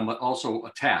abutter, but I'm also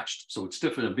attached. So it's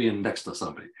different than being next to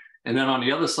somebody. And then on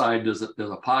the other side, there's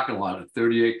a parking lot at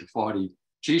 38 to 40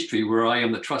 G Street, where I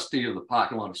am the trustee of the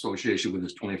parking lot association with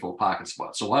this 24 parking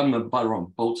spots. So I'm the abutter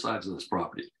on both sides of this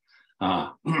property.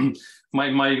 My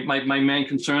main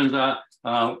concerns are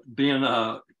being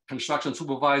a construction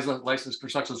supervisor, licensed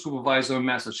construction supervisor in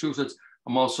Massachusetts.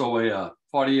 I'm also a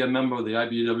 40-year member of the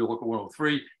IBEW Local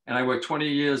 103, and I worked 20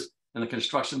 years in the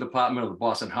construction department of the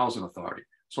Boston Housing Authority.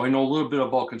 So I know a little bit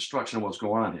about construction and what's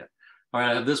going on here. All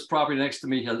right, this property next to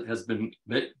me has been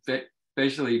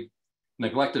basically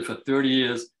neglected for 30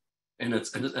 years, and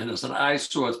it's an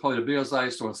eyesore. It's probably the biggest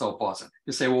eyesore in South Boston.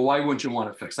 You say, well, why wouldn't you want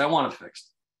it fixed? I want it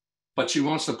fixed. But she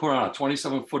wants to put on a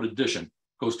 27-foot addition,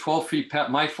 goes 12 feet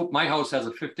past, my house has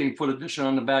a 15-foot addition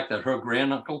on the back that her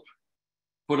granduncle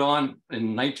put on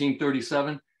in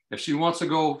 1937. If she wants to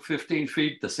go 15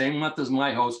 feet, the same length as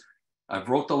my house, I've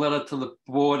wrote the letter to the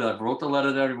board, I've wrote the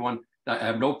letter to everyone. I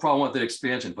have no problem with the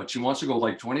expansion, but she wants to go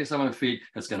like 27 feet.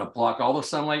 It's going to block all the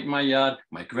sunlight in my yard.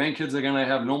 My grandkids are going to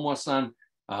have no more sun,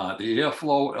 the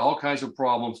airflow, all kinds of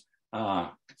problems.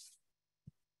 So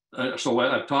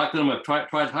I've talked to them. I've tried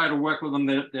hard to work with them.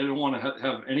 They don't want to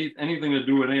have anything to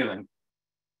do with anything.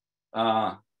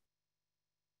 So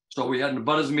we had an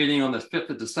abutters meeting on the 5th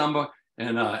of December,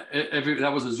 and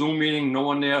that was a Zoom meeting. No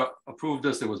one there approved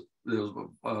this. There was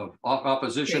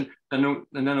opposition, and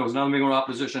then there was another meeting with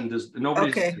opposition. There's nobody.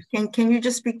 Okay, can you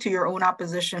just speak to your own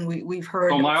opposition? We've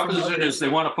heard. So my opposition is they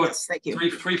want to put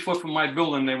yes, 3 foot from my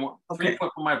building. They want 3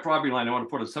 foot from my property line. They want to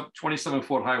put a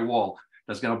 27-foot high wall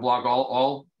that's going to block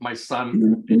all my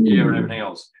sun and air and everything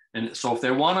else. And so if they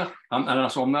want to,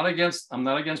 so I'm not against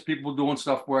people doing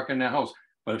stuff, work in their house.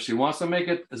 But if she wants to make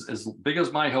it as big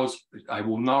as my house, I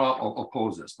will not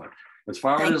oppose this. But as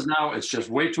far as it is now, it's just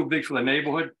way too big for the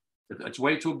neighborhood. It's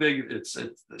way too big.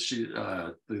 The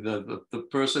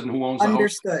person who owns the house.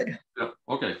 Understood. Yeah,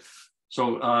 okay.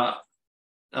 So I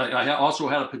also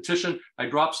had a petition. I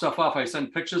dropped stuff off. I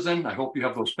sent pictures in. I hope you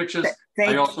have those pictures.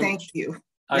 Thank you.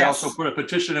 I also put a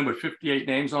petition in with 58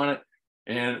 names on it,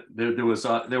 and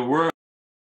there were.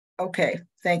 Okay,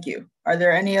 thank you. Are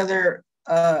there any other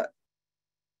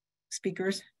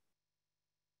speakers?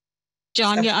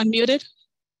 John, you're unmuted.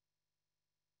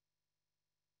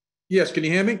 Yes, can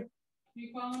you hear me?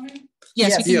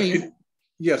 Yes, we can hear you.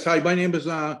 Yes, hi, my name is,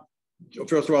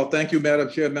 first of all, thank you, Madam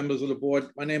Chair, members of the board.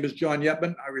 My name is John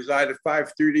Yepman. I reside at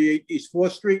 538 East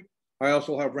 4th Street. I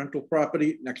also have rental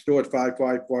property next door at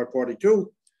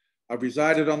 55442. I've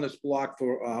resided on this block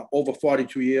for over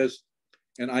 42 years,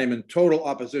 and I am in total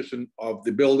opposition of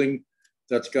the building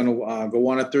that's going to go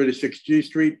on at 36 G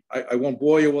Street. I won't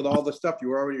bore you with all the stuff.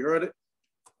 You already heard it.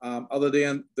 Other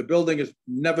than the building has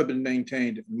never been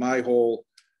maintained in my whole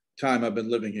time I've been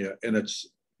living here, and it's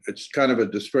kind of a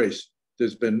disgrace.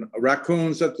 There's been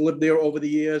raccoons that lived there over the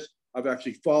years. I've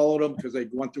actually followed them because they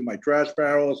went through my trash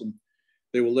barrels and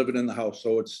they were living in the house.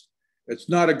 So it's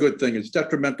not a good thing. It's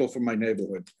detrimental for my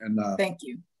neighborhood. And thank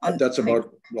you. That's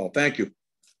about, well, thank you.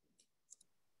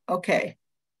 Okay.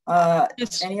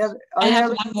 Any other? I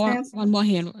have one more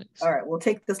hand. All right, we'll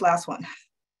take this last one.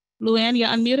 Luann, you're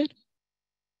unmuted.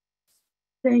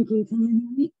 Thank you. Can you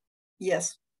hear me?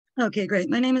 Yes. Okay, great.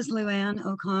 My name is Luann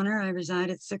O'Connor. I reside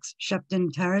at 6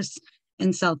 Shepton Terrace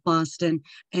in South Boston,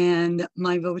 and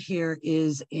my vote here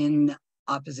is in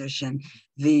opposition.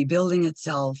 The building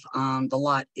itself, the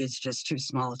lot is just too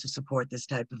small to support this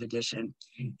type of addition.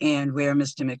 And where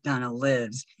Mr. McDonough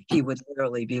lives, he would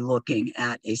literally be looking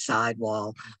at a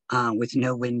sidewall with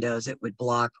no windows. It would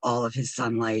block all of his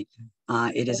sunlight.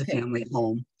 It is a family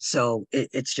home, so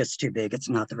it's just too big. It's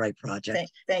not the right project.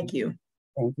 Thank you.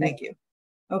 Thank you.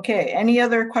 Okay, any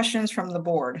other questions from the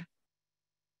board?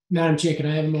 Madam Chair, can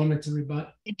I have a moment to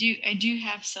rebut? I do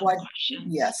have some questions.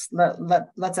 Yes,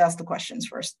 let's ask the questions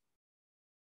first.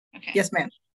 Okay. Yes, ma'am.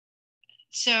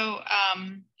 So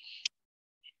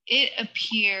it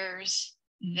appears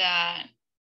that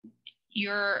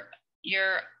your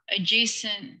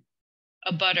adjacent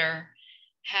abutter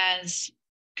has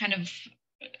kind of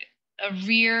a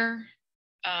rear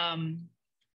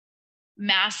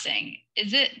massing.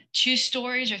 Is it 2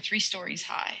 stories or 3 stories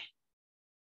high?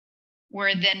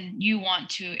 Where then you want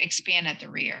to expand at the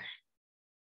rear?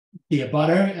 The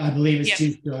abutter, I believe, is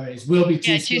 2 stories. Will be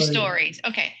 2 2 stories. stories.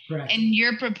 Okay. Correct. And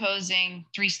you're proposing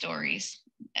 3 stories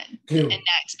 2 in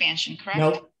that expansion, correct?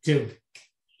 Nope, 2.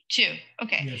 2.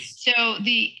 Okay. Yes. So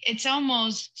it's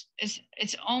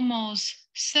almost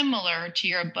similar to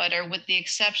your abutter, with the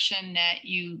exception that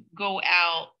you go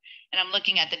out, and I'm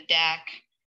looking at the deck,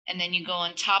 and then you go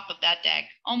on top of that deck,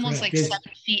 almost Correct. like 7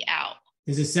 feet out.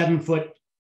 There's a 7-foot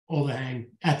overhang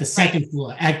at the second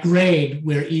floor. At grade,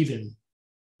 we're even.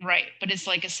 Right, but it's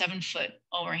like a 7-foot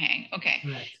overhang. Okay.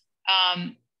 Correct.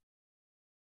 I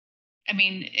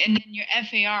mean, and then your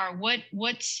FAR,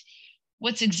 what's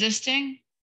existing?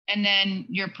 And then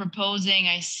you're proposing,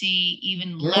 I see,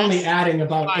 even less. We're only adding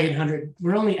about 800.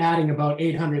 We're only adding about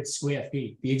 800 square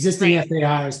feet. The existing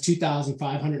FAR is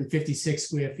 2,556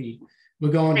 square feet.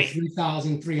 We're going to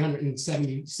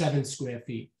 3,377 square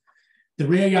feet. The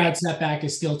rear yard setback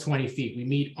is still 20 feet. We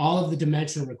meet all of the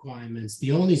dimensional requirements.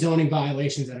 The only zoning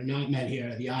violations that are not met here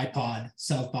are the iPod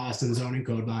South Boston zoning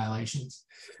code violations.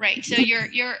 Right. So your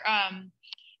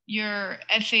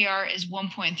FAR is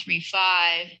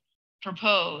 1.35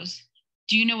 proposed.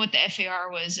 Do you know what the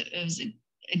FAR was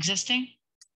existing?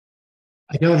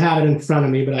 I don't have it in front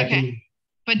of me, but I can.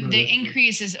 But the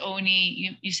increase is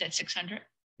only, you said 600?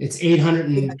 It's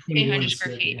 800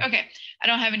 square feet. Okay. I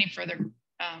don't have any further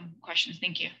questions.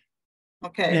 Thank you.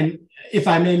 Okay. And if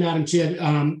I may, Madam Chair,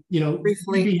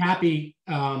 we'd be happy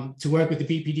to work with the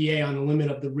BPDA on the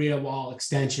limit of the rear wall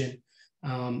extension.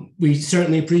 We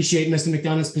certainly appreciate Mr.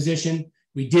 McDonough's position.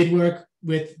 We did work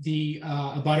with the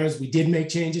abutters. We did make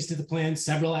changes to the plan,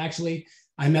 several actually.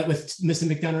 I met with Mr.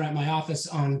 McDonough at my office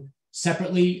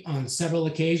separately on several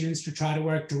occasions to try to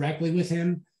work directly with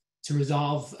him to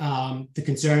resolve the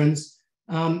concerns.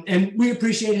 And we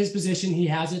appreciate his position. He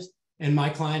has it, and my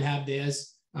client have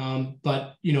theirs.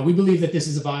 But we believe that this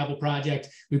is a viable project.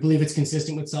 We believe it's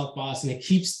consistent with South Boston. It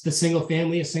keeps the single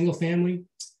family a single family.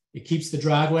 It keeps the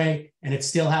driveway, and it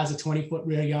still has a 20-foot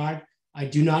rear yard. I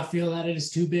do not feel that it is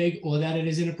too big or that it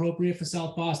is inappropriate for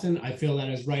South Boston. I feel that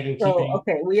is right in keeping.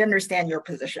 Okay, we understand your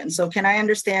position. So can I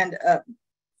understand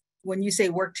when you say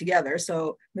work together?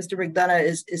 So Mr. McDonough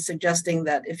is suggesting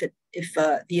that if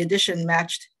the addition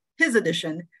matched his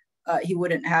addition, he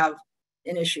wouldn't have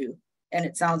an issue. And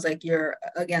it sounds like you're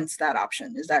against that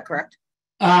option. Is that correct?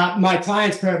 My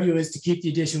client's purview is to keep the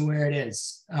addition where it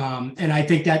is. And I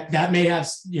think that may have,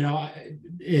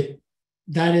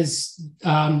 that is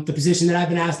the position that I've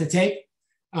been asked to take.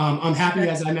 I'm happy,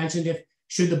 as I mentioned,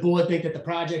 should the board think that the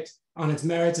project on its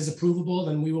merits is approvable,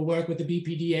 then we will work with the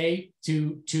BPDA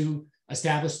to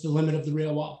establish the limit of the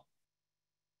rear wall.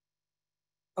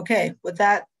 Okay, with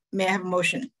that, may I have a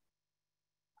motion?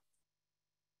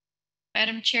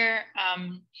 Madam Chair,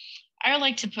 I would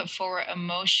like to put forward a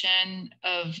motion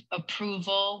of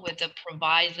approval with a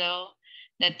proviso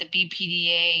that the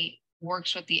BPDA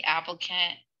works with the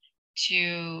applicant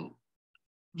to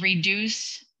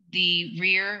reduce the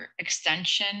rear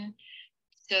extension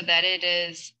so that it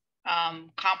is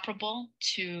comparable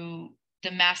to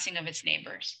the massing of its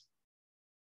neighbors.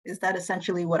 Is that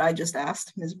essentially what I just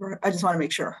asked, Ms. Burr? I just want to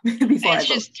make sure before it's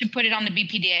just to put it on the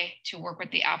BPDA to work with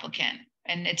the applicant,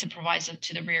 and it's a proviso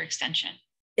to the rear extension.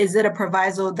 Is it a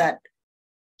proviso that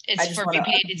it's for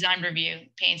BPDA design review,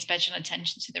 paying special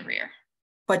attention to the rear?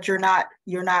 But you're not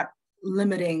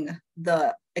limiting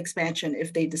the expansion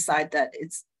if they decide that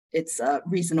it's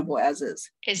reasonable as is.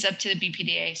 It's up to the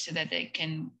BPDA so that they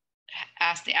can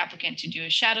ask the applicant to do a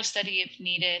shadow study if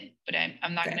needed, but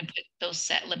I'm not going to put those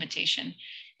set limitation.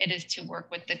 It is to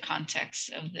work with the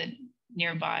context of the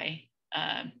nearby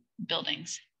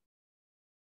buildings.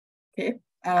 Okay,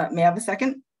 may I have a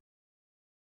second?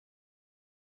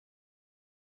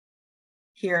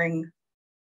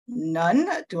 None.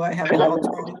 Do I have an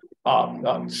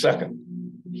alternative? Second.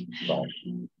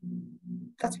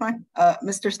 That's fine.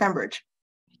 Mr. Stenbridge.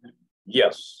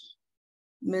 Yes.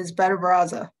 Ms.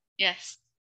 Better-Baraza. Yes.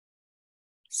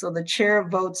 So the chair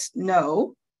votes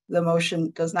no. The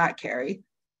motion does not carry.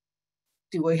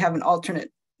 Do we have an alternate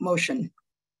motion?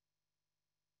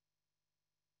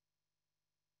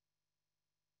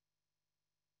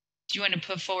 Do you want to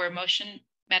put forward a motion,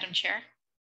 Madam Chair?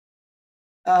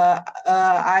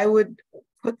 I would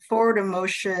put forward a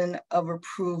motion of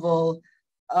approval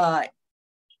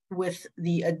with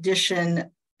the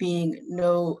addition being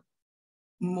no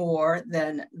more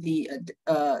than the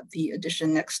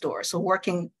addition next door. So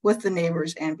working with the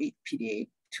neighbors and PDA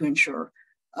to ensure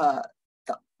the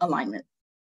alignment.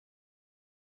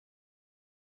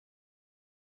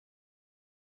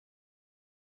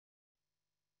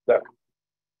 Second.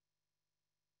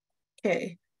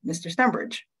 Okay, Mr.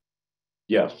 Stenbridge.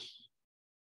 Yes.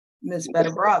 Ms.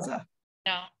 Better-Baraza.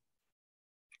 No.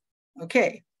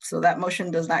 Okay, so that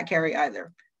motion does not carry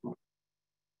either.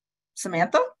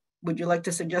 Samantha, would you like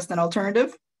to suggest an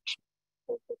alternative?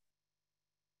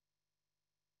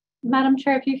 Madam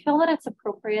Chair, if you feel that it's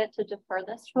appropriate to defer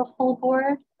this to a full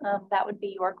board, that would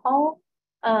be your call.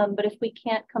 But if we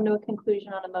can't come to a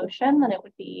conclusion on a motion, then it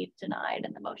would be denied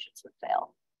and the motions would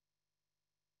fail.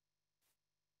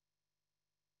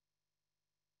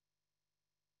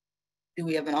 Do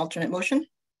we have an alternate motion?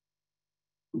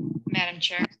 Madam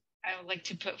Chair, I would like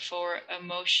to put forward a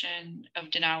motion of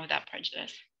denial without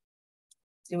prejudice.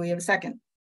 Do we have a second?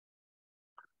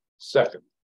 Second.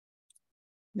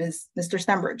 Mr.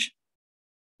 Stenbridge.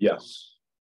 Yes.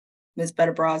 Ms.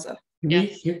 Better-Baraza.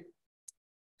 Yes.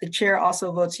 The chair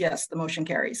also votes yes, the motion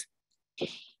carries.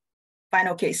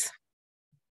 Final case.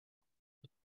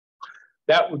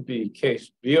 That would be case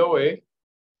BOA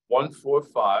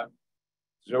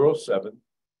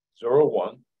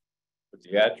 1450701 with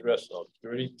the address of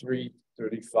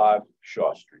 3335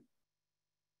 Shaw Street.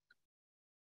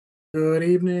 Good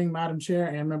evening, Madam Chair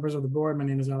and members of the board. My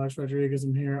name is Alex Rodriguez.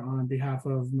 I'm here on behalf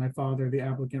of my father, the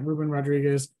applicant Ruben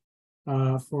Rodriguez,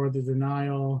 for the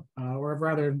denial, or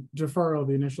rather deferral,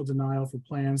 the initial denial for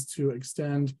plans to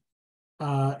extend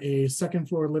a second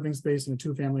floor living space in a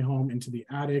two-family home into the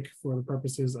attic for the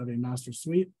purposes of a master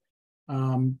suite.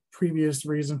 Previous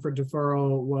reason for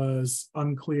deferral was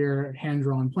unclear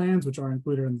hand-drawn plans, which are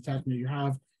included in the attachment you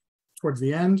have towards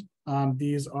the end.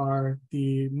 These are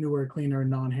the newer, cleaner,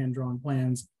 non-hand-drawn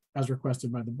plans as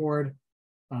requested by the board.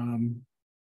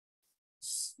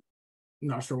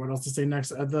 Not sure what else to say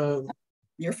next.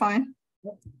 You're fine.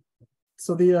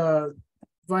 So the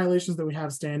violations that we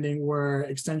have standing were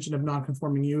extension of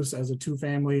non-conforming use as a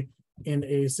two-family in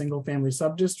a single-family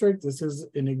subdistrict. This is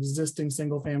an existing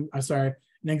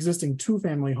existing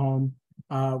two-family home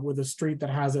with a street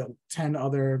that has 10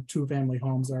 other two-family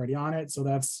homes already on it. So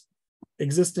that's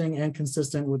existing and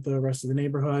consistent with the rest of the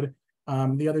neighborhood.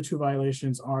 The other two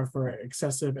violations are for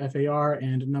excessive FAR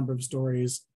and number of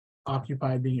stories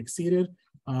occupied being exceeded.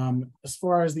 As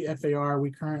far as the FAR,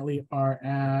 we currently are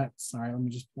at, sorry, let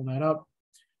me just pull that up.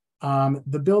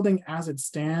 The building as it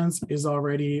stands is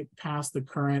already past the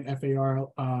current FAR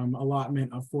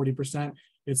allotment of 40%.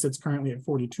 It sits currently at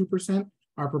 42%.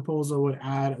 Our proposal would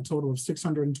add a total of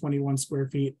 621 square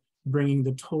feet, bringing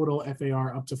the total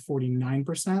FAR up to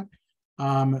 49%.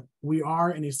 We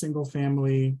are in a single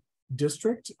family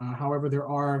district. However, there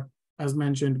are, as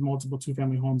mentioned, multiple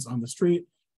two-family homes on the street,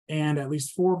 and at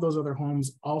least 4 of those other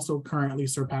homes also currently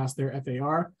surpass their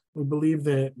FAR. We believe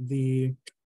that the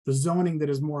zoning that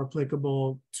is more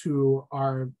applicable to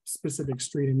our specific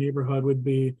street and neighborhood would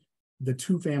be the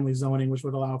two-family zoning, which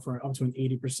would allow for up to an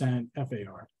 80%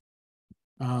 FAR.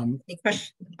 I'm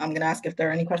going to ask if there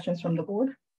are any questions from the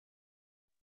board.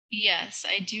 Yes,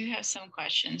 I do have some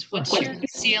questions. What's your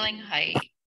ceiling height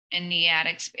in the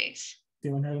attic space?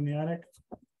 Ceiling height in the attic?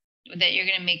 That you're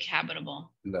going to make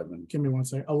habitable? 11. Give me one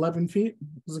second. 11 feet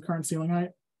is the current ceiling height.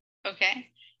 Okay.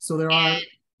 So there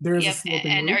is a sloping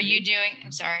and roof. are you doing,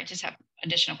 I'm sorry, I just have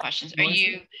additional questions. Are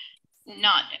you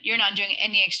you're not doing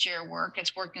any exterior work?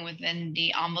 It's working within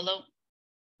the envelope?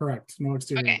 Correct. No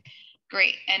exterior. Okay,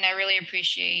 great. And I really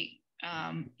appreciate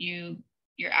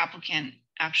your applicant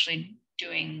actually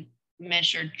doing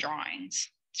measured drawings.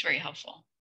 It's very helpful.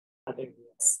 Okay.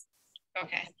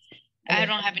 I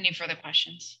don't have any further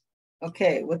questions.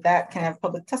 Okay, with that, can I have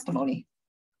public testimony?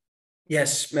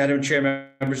 Yes, Madam Chair,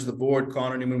 members of the board,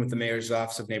 Connor Newman with the Mayor's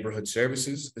Office of Neighborhood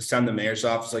Services. This time the Mayor's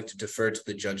Office would like to defer to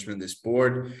the judgment of this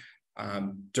board.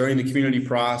 During the community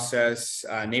process,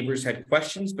 neighbors had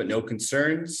questions but no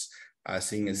concerns,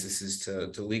 seeing as this is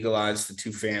to legalize the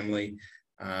two-family.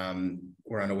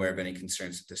 We're unaware of any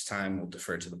concerns at this time. We'll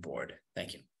defer to the board.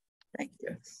 Thank you. Thank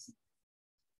you.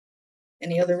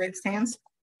 Any other raised hands?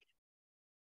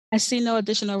 I see no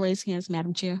additional raised hands,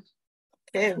 Madam Chair.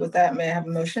 Okay, with that, may I have a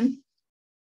motion?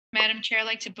 Madam Chair, I'd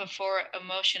like to put forward a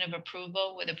motion of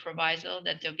approval with a proviso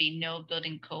that there'll be no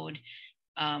building code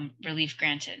relief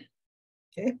granted.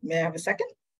 Okay, may I have a second?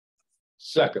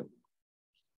 Second.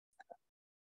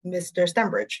 Mr.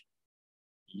 Stenbridge?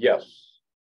 Yes.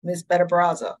 Ms. Better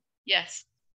Baraza? Yes.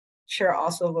 Chair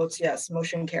also votes yes.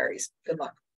 Motion carries. Good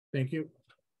luck. Thank you.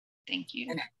 Thank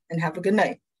you. And have a good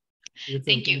night.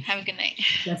 Thank you. Have a good night.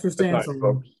 Thanks for staying so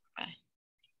long. Bye.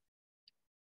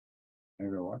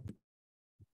 Everyone.